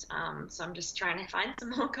list. So I'm just trying to find some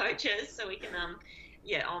more coaches so we can,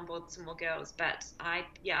 onboard some more girls. But I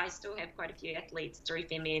still have quite a few athletes through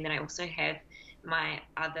Femi, and then I also have my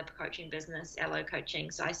other coaching business, Allo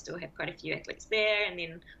Coaching. So I still have quite a few athletes there, and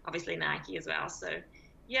then obviously Nike as well. So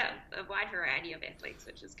yeah, a wide variety of athletes,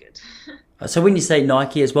 which is good. So when you say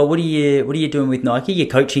Nike as well, what are you doing with Nike? You're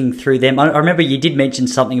coaching through them. I remember you did mention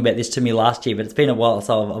something about this to me last year, but it's been a while,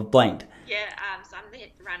 so I've blanked. Yeah, so I'm the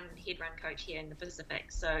head run coach here in the Pacific.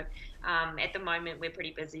 So at the moment we're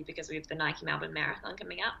pretty busy because we have the Nike Melbourne Marathon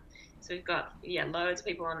coming up. So we've got loads of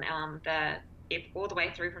people on all the way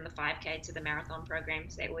through from the 5K to the marathon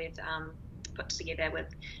programs that we've put together with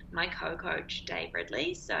my co-coach Dave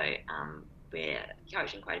Ridley. So we're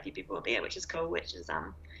coaching quite a few people there, which is cool. Which is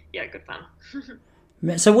good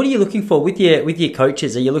fun. So what are you looking for with your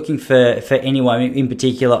coaches? Are you looking for anyone in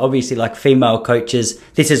particular? Obviously, like female coaches.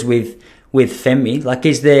 This is with Femi. Like,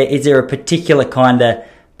 is there a particular kind of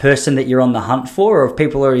person that you're on the hunt for, or have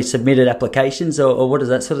people already submitted applications, or what does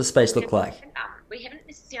that sort of space look like? We haven't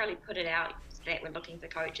necessarily put it out that we're looking for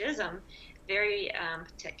coaches. I'm very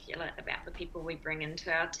particular about the people we bring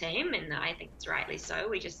into our team, and I think it's rightly so.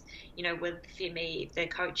 We just, with Femi, the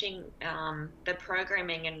coaching, the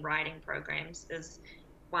programming and writing programs is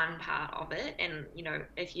one part of it. And,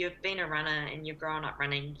 if you've been a runner and you've grown up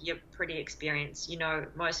running, you're pretty experienced.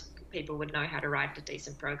 Most people would know how to write a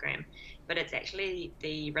decent program, but it's actually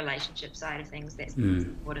the relationship side of things that's the most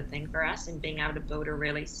important thing for us, and being able to build a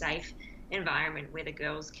really safe environment where the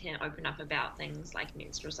girls can open up about things like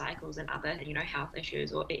menstrual cycles and other, health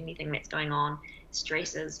issues or anything that's going on,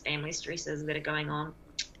 stresses, family stresses that are going on.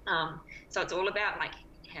 So it's all about like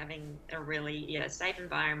having a really safe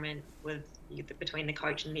environment between the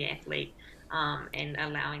coach and the athlete, and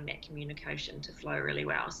allowing that communication to flow really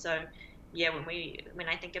well. So when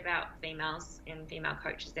I think about females and female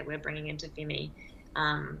coaches that we're bringing into Femi,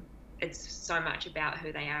 it's so much about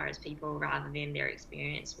who they are as people rather than their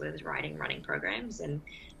experience with writing running programs, and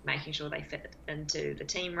making sure they fit into the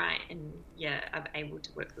team right, and are able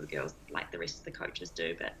to work with the girls like the rest of the coaches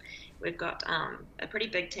do. But we've got a pretty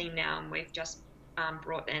big team now, and we've just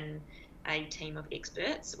brought in a team of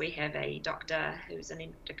experts. We have a doctor who's an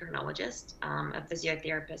endocrinologist, a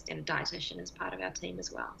physiotherapist, and a dietitian as part of our team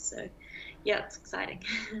as well. So it's exciting.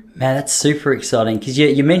 Man, that's super exciting, because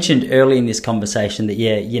you mentioned early in this conversation that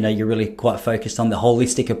you're really quite focused on the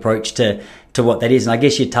holistic approach to what that is, and I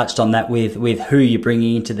guess you touched on that with who you're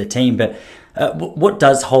bringing into the team. But what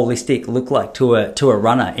does holistic look like to a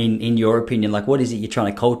runner in your opinion? Like, what is it you're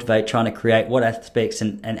trying to cultivate, trying to create? What aspects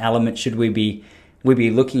and elements should we be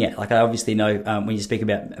looking at? Like, I obviously know when you speak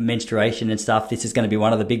about menstruation and stuff, this is going to be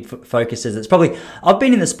one of the big focuses. It's probably, I've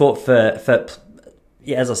been in the sport for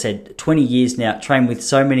as I said, 20 years now, trained with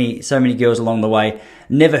so many girls along the way,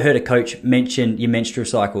 never heard a coach mention your menstrual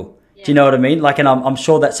cycle. Yeah. Do you know what I mean? Like, and I'm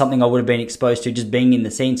sure that's something I would have been exposed to just being in the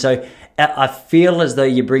scene. So I feel as though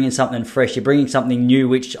you're bringing something fresh, you're bringing something new,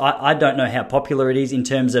 which I don't know how popular it is in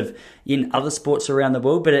terms of in other sports around the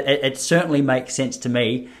world, but it certainly makes sense to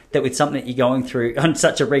me that with something that you're going through on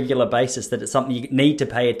such a regular basis, that it's something you need to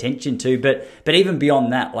pay attention to. But even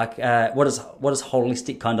beyond that, like, what does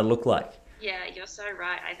holistic kind of look like? Yeah, you're so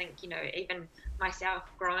right. I think, even myself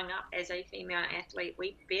growing up as a female athlete,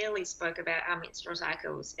 we barely spoke about our menstrual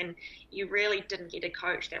cycles, and you really didn't get a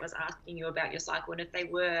coach that was asking you about your cycle. And if they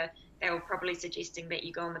were probably suggesting that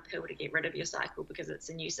you go on the pill to get rid of your cycle because it's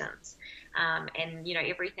a nuisance. And,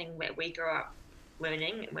 everything that we grew up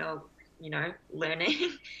learning,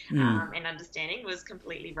 and understanding was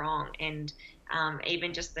completely wrong. And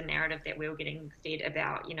even just the narrative that we were getting fed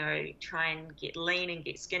about, try and get lean and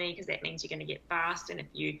get skinny because that means you're going to get fast. And if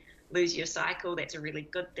you lose your cycle, that's a really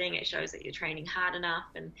good thing. It shows that you're training hard enough.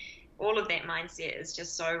 And all of that mindset is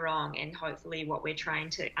just so wrong. And hopefully what we're trying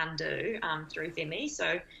to undo through Femi.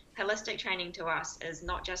 So holistic training to us is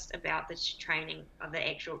not just about the training of the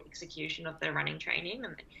actual execution of the running training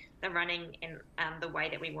and the running and the way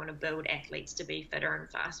that we want to build athletes to be fitter and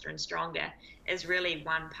faster and stronger is really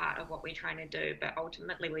one part of what we're trying to do. But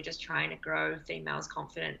ultimately, we're just trying to grow females'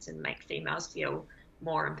 confidence and make females feel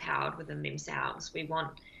more empowered within themselves. We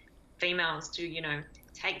want females to,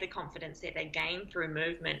 take the confidence that they gain through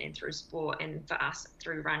movement and through sport, and for us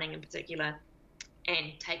through running in particular,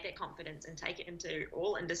 and take that confidence and take it into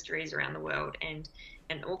all industries around the world and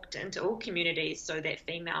into all communities, so that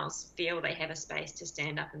females feel they have a space to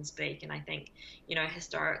stand up and speak. And I think,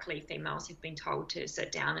 historically females have been told to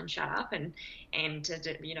sit down and shut up and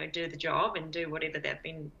to do the job and do whatever they've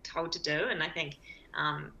been told to do. And I think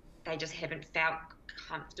they just haven't felt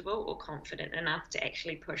comfortable or confident enough to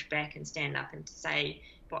actually push back and stand up and to say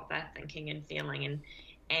what they're thinking and feeling.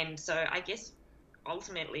 And so I guess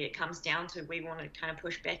ultimately it comes down to, we want to kind of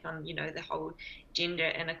push back on, the whole gender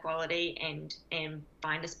inequality, and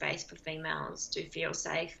find a space for females to feel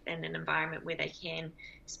safe in an environment where they can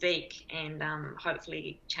speak, and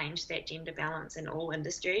hopefully change that gender balance in all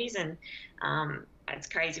industries. And it's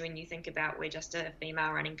crazy when you think about, we're just a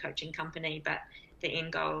female running coaching company, but the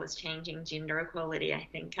end goal is changing gender equality. I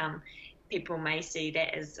think people may see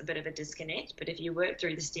that as a bit of a disconnect, but if you work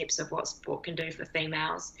through the steps of what sport can do for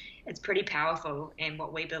females, it's pretty powerful. And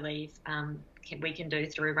what we believe we can do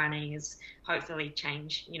through running is hopefully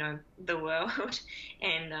change, the world,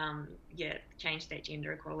 and change that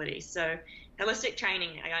gender equality. So holistic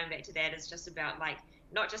training, going back to that, is just about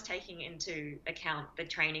not just taking into account the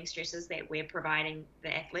training stresses that we're providing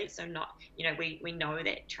the athletes. So we know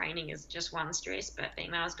that training is just one stress, but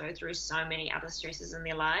females go through so many other stresses in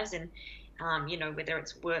their lives. And whether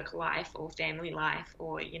it's work life or family life,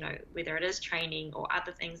 or whether it is training or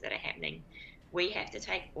other things that are happening, we have to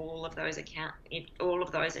take all of those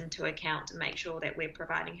into account to make sure that we're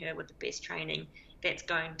providing her with the best training that's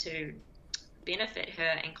going to benefit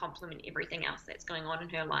her and complement everything else that's going on in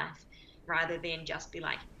her life, rather than just be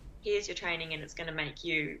like, here's your training and it's going to make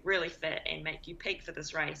you really fit and make you peak for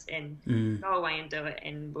this race, and go away and do it,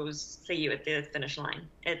 and we'll see you at the finish line.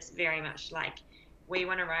 It's very much like, we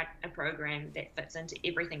want to write a program that fits into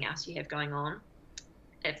everything else you have going on.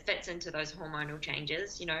 It fits into those hormonal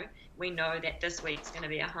changes. We know that this week's going to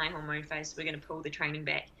be a high hormone phase, so we're going to pull the training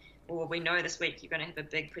back. Or we know this week you're going to have a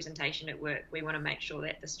big presentation at work. We want to make sure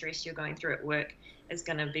that the stress you're going through at work is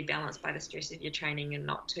going to be balanced by the stress of your training, and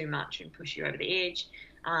not too much and push you over the edge.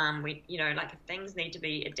 If things need to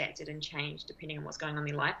be adapted and changed depending on what's going on in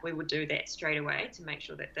their life, we would do that straight away to make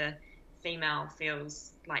sure that the female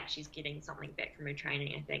feels like she's getting something back from her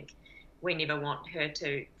training. I think we never want her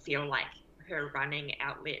to feel like her running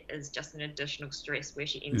outlet is just an additional stress where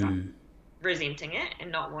she ends up resenting it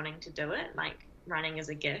and not wanting to do it. Like, running is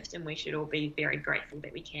a gift, and we should all be very grateful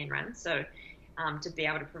that we can run. So to be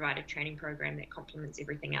able to provide a training program that complements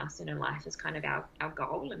everything else in her life is kind of our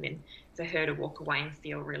goal. And then for her to walk away and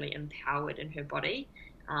feel really empowered in her body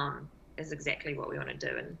is exactly what we want to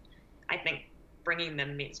do. And I think bringing the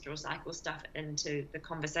menstrual cycle stuff into the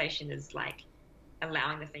conversation is like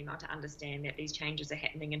allowing the female to understand that these changes are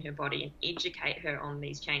happening in her body, and educate her on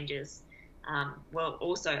these changes will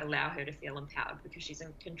also allow her to feel empowered, because she's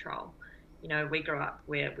in control. We grew up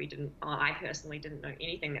where I personally didn't know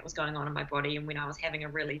anything that was going on in my body. And when I was having a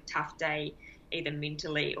really tough day, either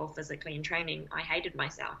mentally or physically in training, I hated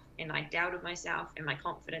myself and I doubted myself, and my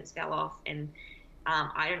confidence fell off. And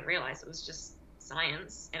I didn't realize it was just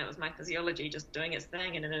science, and it was my physiology just doing its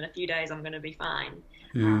thing. And in a few days, I'm going to be fine.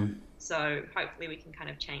 So hopefully we can kind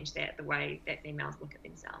of change that, the way that females look at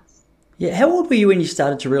themselves. Yeah, how old were you when you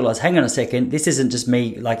started to realise, hang on a second, this isn't just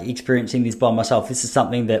me experiencing this by myself. This is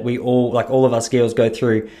something that we all, all of us girls go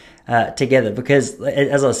through together? Because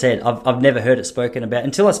as I said, I've never heard it spoken about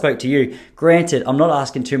until I spoke to you. Granted, I'm not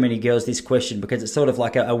asking too many girls this question because it's sort of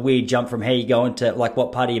like a weird jump from how you go into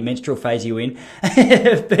what part of your menstrual phase you're in.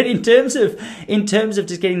 But in terms of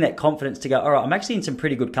just getting that confidence to go, all right, I'm actually in some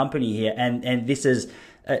pretty good company here, and this is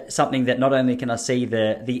something that not only can I see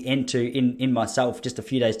the end to in myself, just a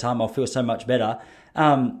few days time I'll feel so much better.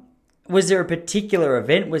 Was there a particular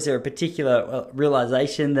event? Was there a particular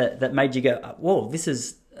realization that made you go, whoa, this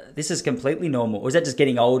is completely normal? Or was that just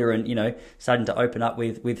getting older and starting to open up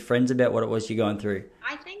with friends about what it was you're going through?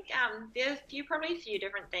 I think there are probably a few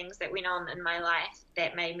different things that went on in my life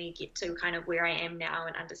that made me get to kind of where I am now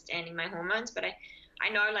and understanding my hormones. But I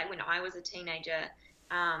know when I was a teenager,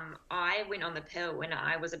 I went on the pill when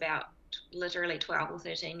I was about literally 12 or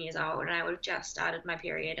 13 years old, and I would have just started my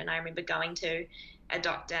period. And I remember going to a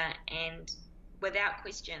doctor, and without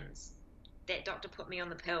questions, that doctor put me on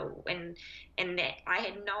the pill, and that I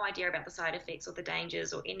had no idea about the side effects or the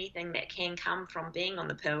dangers or anything that can come from being on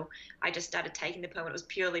the pill. I just started taking the pill, and it was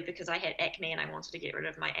purely because I had acne and I wanted to get rid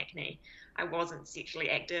of my acne. I wasn't sexually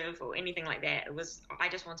active or anything like that. I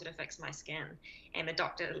just wanted to fix my skin, and the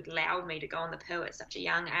doctor allowed me to go on the pill at such a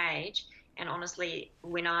young age. And honestly,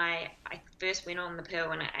 when I first went on the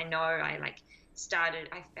pill, and I know I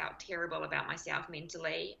felt terrible about myself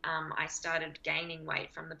mentally. I started gaining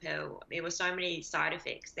weight from the pill. There were so many side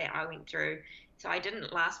effects that I went through. So I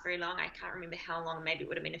didn't last very long. I can't remember how long. Maybe it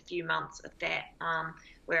would have been a few months of that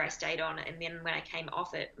where I stayed on it. And then when I came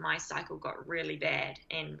off it, my cycle got really bad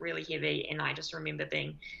and really heavy. And I just remember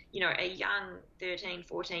being, a young 13,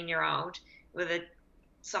 14-year-old with a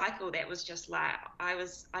cycle that was just I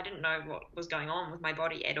didn't know what was going on with my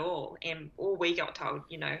body at all. And all we got told,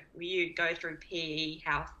 you go through PE,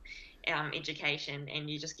 health, education, and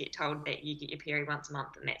you just get told that you get your period once a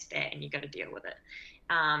month and that's that, and you got to deal with it.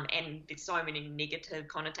 And there's so many negative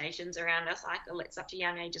connotations around our cycle at such a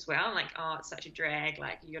young age as well. Like, oh, it's such a drag.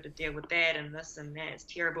 Like, you got to deal with that and this and that. It's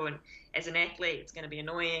terrible. And as an athlete, it's going to be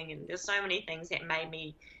annoying. And there's so many things that made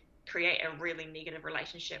me create a really negative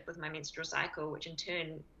relationship with my menstrual cycle, which in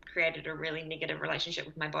turn created a really negative relationship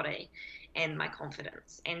with my body and my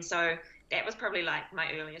confidence. And so that was probably like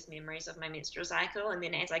my earliest memories of my menstrual cycle. And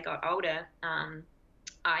then as I got older,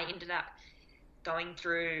 I ended up going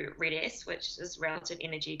through RED-S, which is relative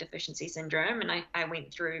energy deficiency syndrome. And I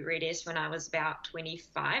went through RED-S when I was about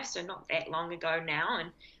 25, so not that long ago now.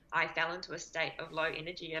 And I fell into a state of low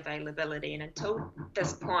energy availability. And until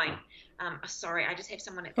this point, sorry, I just have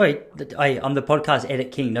someone at... Wait, I'm the podcast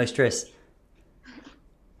edit king, no stress.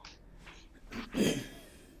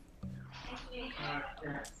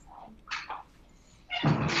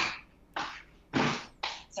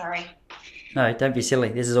 Sorry. No, don't be silly.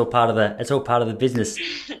 This is all part of the business.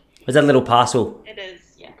 Was that a little parcel? It is,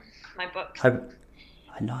 yeah. My book.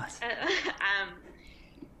 Nice.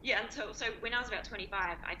 So when I was about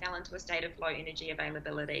 25, I fell into a state of low energy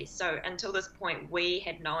availability. So until this point, we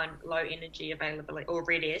had known low energy availability, or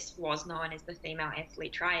RED-S was known as the female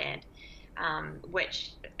athlete triad,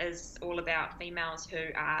 which is all about females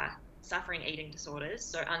who are suffering eating disorders,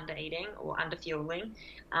 so under eating or under fueling,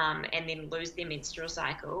 and then lose their menstrual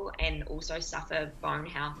cycle and also suffer bone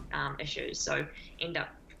health issues, so end up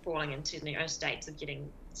falling into states of getting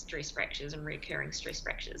stress fractures and recurring stress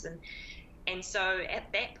fractures. And so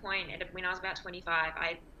at that point, when I was about 25,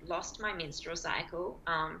 I lost my menstrual cycle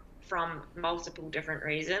from multiple different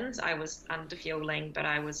reasons. I was under fueling, but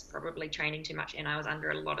I was probably training too much and I was under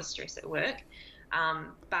a lot of stress at work.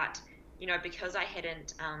 But because I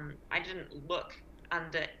didn't look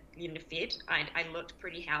under fed, I looked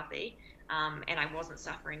pretty healthy, and I wasn't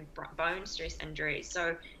suffering bone stress injuries.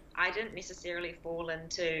 So I didn't necessarily fall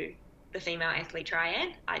into the female athlete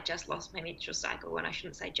triad. I just lost my menstrual cycle, and I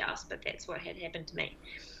shouldn't say just, but that's what had happened to me.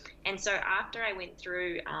 And so after I went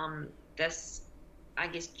through this, I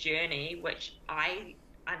guess, journey, which I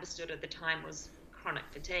understood at the time was chronic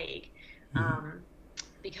fatigue,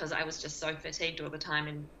 because I was just so fatigued all the time,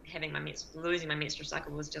 and having losing my menstrual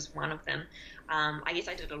cycle was just one of them. I guess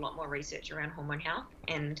I did a lot more research around hormone health,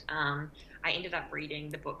 and I ended up reading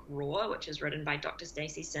the book Raw, which is written by Dr.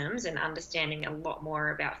 Stacey Sims, and understanding a lot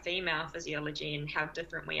more about female physiology and how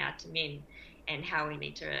different we are to men, and how we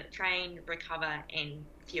need to train, recover, and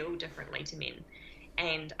fuel differently to men.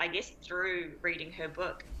 And I guess through reading her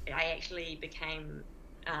book, I actually became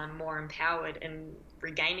more empowered in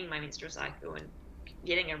regaining my menstrual cycle and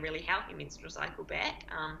getting a really healthy menstrual cycle back.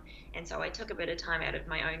 And so I took a bit of time out of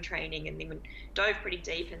my own training and then dove pretty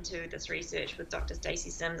deep into this research with Dr. Stacey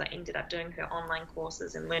Sims. I ended up doing her online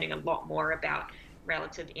courses and learning a lot more about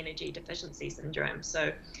relative energy deficiency syndrome.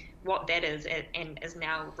 So what that is, and is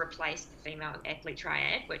now replaced the female athlete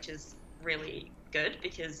triad, which is really good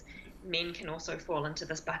because men can also fall into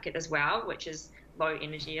this bucket as well, which is low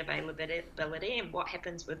energy availability. And what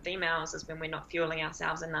happens with females is when we're not fueling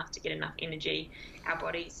ourselves enough to get enough energy, our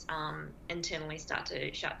bodies internally start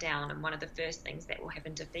to shut down. And one of the first things that will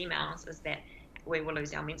happen to females is that we will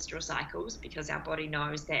lose our menstrual cycles, because our body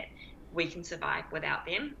knows that we can survive without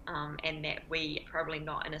them, and that we are probably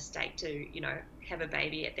not in a state to, have a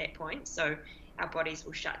baby at that point. So our bodies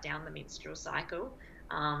will shut down the menstrual cycle.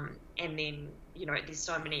 And then, there's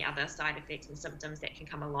so many other side effects and symptoms that can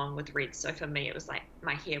come along with RED. So for me, it was like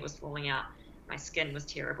my hair was falling out, my skin was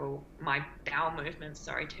terrible, my bowel movements,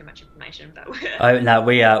 sorry, too much information, but oh no,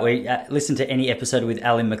 we listen to any episode with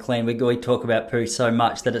Alan McLean. We talk about poo so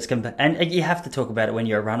much that it's and you have to talk about it when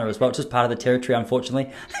you're a runner as well. It's just part of the territory,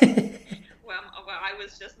 unfortunately. well, I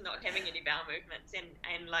was just not having any bowel movements,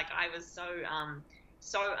 and like I was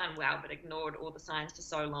so unwell, but ignored all the signs for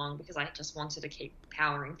so long because I just wanted to keep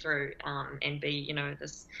powering through and be,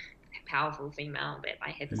 this powerful female that I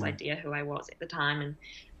had this idea who I was at the time.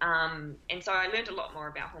 And so I learned a lot more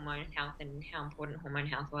about hormone health and how important hormone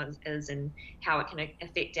health is, and how it can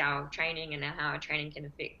affect our training and how our training can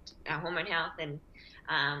affect our hormone health. And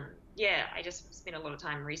I just spent a lot of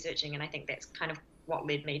time researching, and I think that's kind of what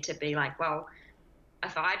led me to be like, well,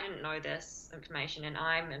 if I didn't know this information and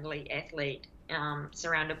I'm an elite athlete,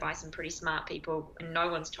 surrounded by some pretty smart people, and no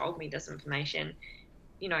one's told me this information,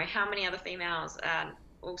 how many other females are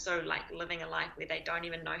also like living a life where they don't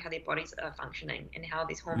even know how their bodies are functioning and how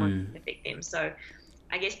these hormones affect them. So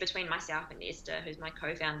I guess between myself and Esther, who's my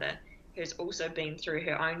co-founder, who's also been through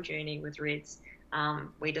her own journey with REDS,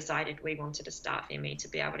 we decided we wanted to start FEMI to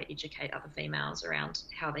be able to educate other females around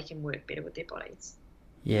how they can work better with their bodies.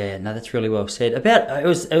 Yeah, no, that's really well said. It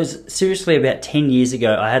was seriously about 10 years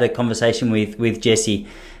ago. I had a conversation with Jessie,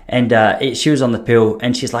 and she was on the pill,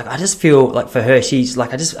 and she's like, I just feel like for her, she's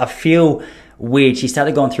like, I feel weird. She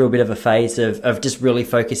started going through a bit of a phase of just really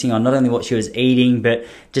focusing on not only what she was eating, but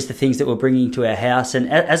just the things that were bringing to our house. And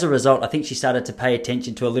as a result, I think she started to pay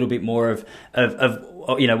attention to a little bit more of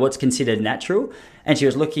what's considered natural. And she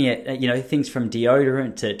was looking at things from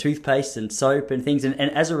deodorant to toothpaste and soap and things. And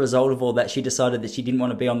as a result of all that, she decided that she didn't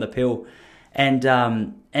want to be on the pill. And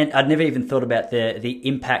I'd never even thought about the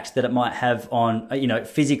impact that it might have on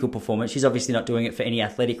physical performance. She's obviously not doing it for any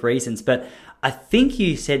athletic reasons, but I think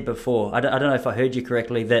you said before, I don't know if I heard you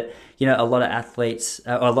correctly, that a lot of athletes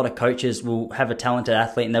or a lot of coaches will have a talented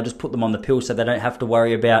athlete and they'll just put them on the pill so they don't have to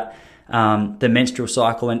worry about the menstrual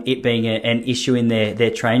cycle and it being an issue in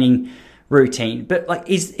their training routine. But like,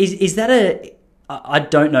 is that I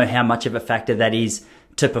don't know how much of a factor that is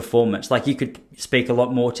to performance. Like, you could speak a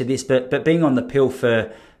lot more to this, but being on the pill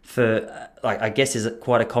for like, I guess is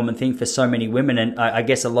quite a common thing for so many women, and I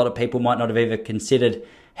guess a lot of people might not have ever considered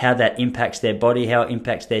how that impacts their body, how it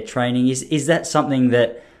impacts their training. Is that something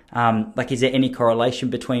that is there any correlation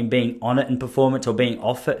between being on it and performance or being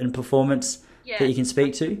off it and performance that you can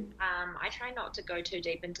speak to? I try not to go too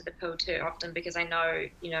deep into the pill too often, because I know,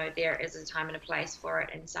 there is a time and a place for it,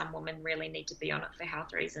 and some women really need to be on it for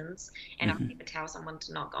health reasons. And I never tell someone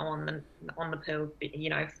to not go on the pill,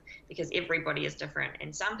 because everybody is different,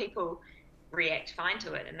 and some people react fine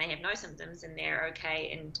to it and they have no symptoms and they're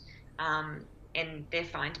okay, and they're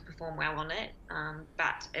fine to perform well on it.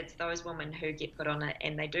 But it's those women who get put on it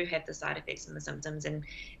and they do have the side effects and the symptoms, and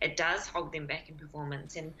it does hold them back in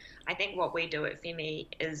performance. And I think what we do at Femi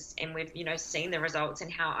is, and we've, seen the results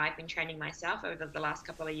and how I've been training myself over the last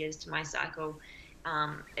couple of years to my cycle.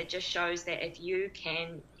 It just shows that if you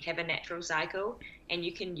can have a natural cycle and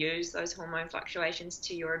you can use those hormone fluctuations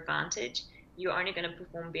to your advantage, you're only going to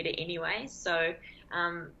perform better anyway. So,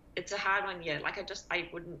 it's a hard one, yeah. Like,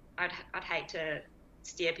 I'd hate to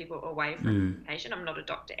steer people away from education. I'm not a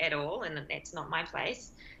doctor at all, and that's not my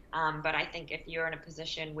place. But I think if you're in a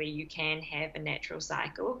position where you can have a natural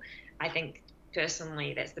cycle, I think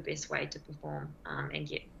personally that's the best way to perform and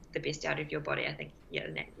get the best out of your body. I think,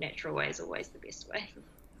 natural way is always the best way.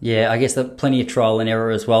 Yeah, I guess there's plenty of trial and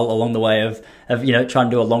error as well along the way of trying to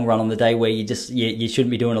do a long run on the day where you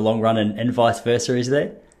shouldn't be doing a long run, and vice versa, is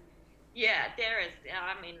there? Yeah, there is.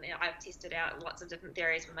 I mean, I've tested out lots of different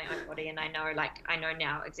theories with my own body, and I know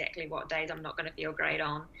now exactly what days I'm not going to feel great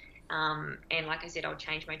on. And like I said, I'll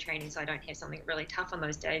change my training so I don't have something really tough on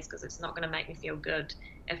those days, because it's not going to make me feel good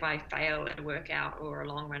if I fail at a workout or a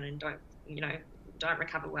long run and don't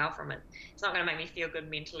recover well from it. It's not going to make me feel good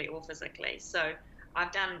mentally or physically. So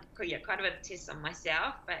I've done quite a bit of tests on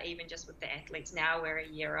myself, but even just with the athletes now, we're a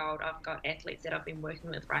year old. I've got athletes that I've been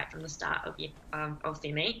working with right from the start of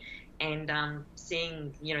Femi, and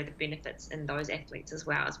seeing the benefits in those athletes as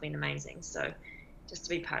well has been amazing. So just to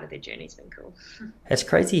be part of their journey has been cool. It's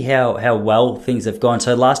crazy how well things have gone.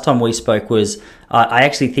 So last time we spoke was, I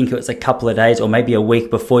actually think it was a couple of days or maybe a week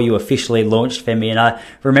before you officially launched Femi, and I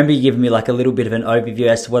remember you giving me like a little bit of an overview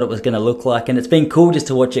as to what it was going to look like, and it's been cool just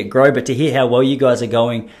to watch it grow, but to hear how well you guys are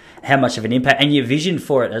going, how much of an impact, and your vision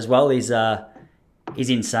for it as well is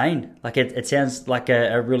insane. Like, it sounds like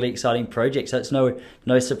a really exciting project. So it's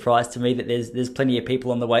no surprise to me that there's plenty of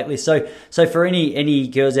people on the wait list. So for any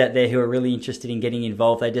girls out there who are really interested in getting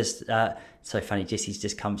involved, they just so funny. Jessie's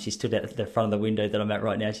just come. She stood at the front of the window that I'm at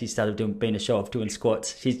right now. She started being a show off doing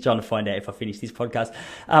squats. She's trying to find out if I finish this podcast.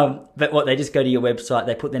 But they just go to your website,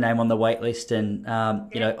 they put their name on the wait list, and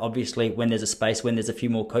obviously when there's a space, when there's a few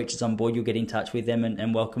more coaches on board, you'll get in touch with them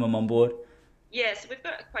and welcome them on board. Yeah, so we've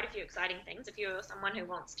got quite a few exciting things. If you're someone who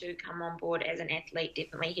wants to come on board as an athlete,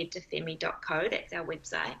 definitely head to femi.co. That's our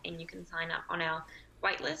website, and you can sign up on our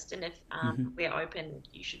waitlist. And if we're open,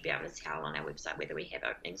 you should be able to tell on our website whether we have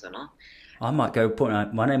openings or not. I might go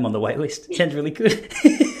put my name on the waitlist. Sounds really good.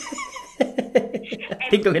 I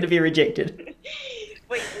think I'm going to be rejected.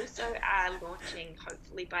 We also are launching,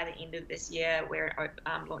 hopefully by the end of this year, we're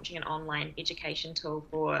launching an online education tool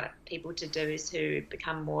for people to do to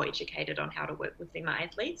become more educated on how to work with female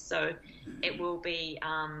athletes. So it will be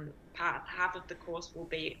half of the course will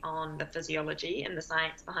be on the physiology and the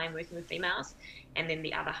science behind working with females, and then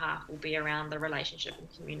the other half will be around the relationship and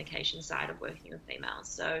communication side of working with females.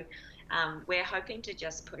 So we're hoping to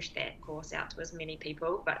just push that course out to as many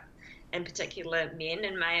people, but in particular men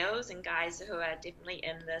and males and guys who are definitely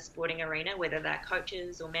in the sporting arena, whether they're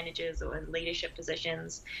coaches or managers or in leadership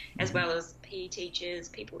positions, as well as PE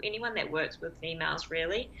teachers, anyone that works with females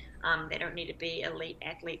really. They don't need to be elite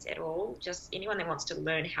athletes at all, just anyone that wants to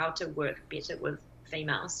learn how to work better with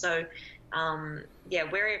females. So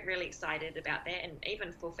we're really excited about that. And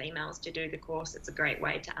even for females to do the course, it's a great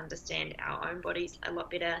way to understand our own bodies a lot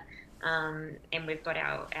better. And we've got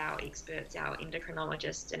our experts, our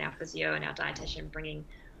endocrinologist and our physio and our dietitian bringing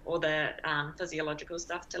all the physiological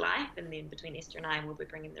stuff to life. And then between Esther and I, we'll be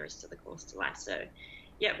bringing the rest of the course to life. So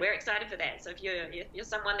yeah, we're excited for that. So if you're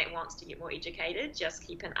someone that wants to get more educated, just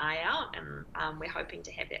keep an eye out, and we're hoping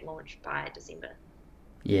to have that launched by December.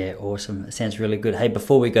 Yeah, awesome. It sounds really good. Hey,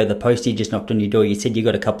 before we go, the postie just knocked on your door. You said you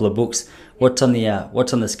got a couple of books. What's on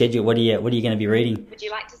the schedule? What are you going to be reading? Would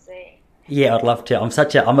you like to see? Yeah, I'd love to.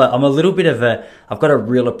 I'm a little bit of I've got a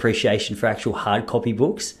real appreciation for actual hard copy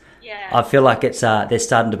books. Yeah. I feel like it's they're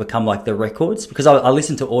starting to become like the records, because I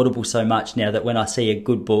listen to Audible so much now that when I see a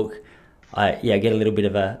good book, I get a little bit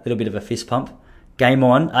of a fist pump. Game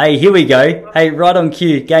on. Hey, here we go. Hey, right on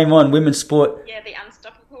cue. Game on. Women's sport. Yeah, the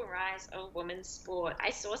unstoppable rise of women's sport.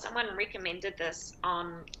 I saw someone recommended this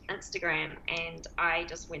on Instagram, and I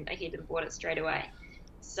just went ahead and bought it straight away.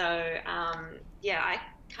 So I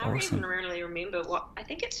can't Awesome. even really remember what. I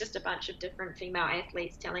think it's just a bunch of different female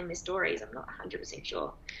athletes telling their stories. I'm not 100%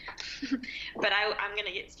 sure, but I'm going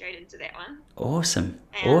to get straight into that one. Awesome.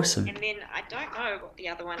 And then I don't know what the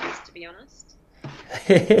other one is, to be honest.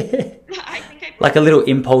 I think like a little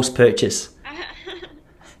impulse purchase.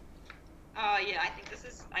 Oh yeah,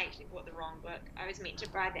 I actually bought the wrong book. I was meant to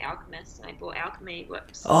buy The Alchemist, and I bought Alchemy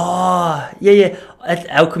books. Oh, yeah.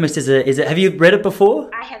 Alchemist is it? Have you read it before?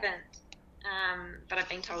 I haven't, but I've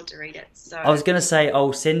been told to read it. So I was going to say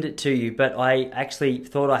I'll send it to you, but I actually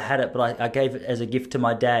thought I had it, but I gave it as a gift to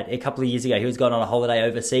my dad a couple of years ago. He was going on a holiday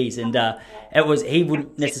overseas, and he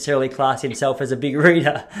wouldn't necessarily class himself as a big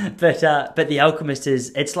reader, but The Alchemist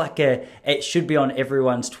it should be on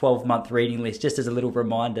everyone's 12-month reading list, just as a little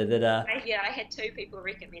reminder that. I had 2 people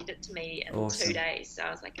recommend it to me in Awesome. 2 days, so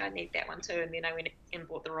I was like, I need that one too, and then I went and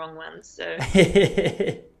bought the wrong one. So.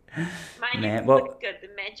 Man, good. The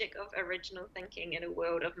magic of original thinking in a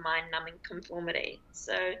world of mind-numbing conformity.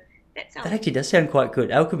 So that actually does sound quite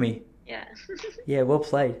good. Alchemy. Yeah. Yeah, well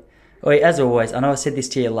played. Wait, as always, I know I said this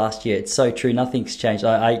to you last year. It's so true. Nothing's changed.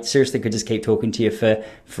 I seriously could just keep talking to you for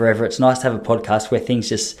forever. It's nice to have a podcast where things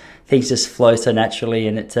just flow so naturally,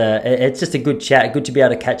 and it's just a good chat. Good to be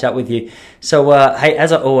able to catch up with you. So, hey,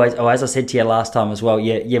 as I said to you last time as well,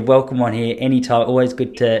 you're welcome on here anytime. Always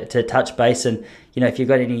good to touch base, and if you've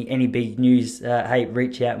got any big news, hey,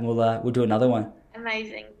 reach out and we'll do another one.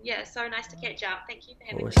 Amazing. Yeah, so nice to catch up. Thank you for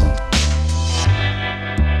having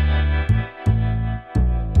me.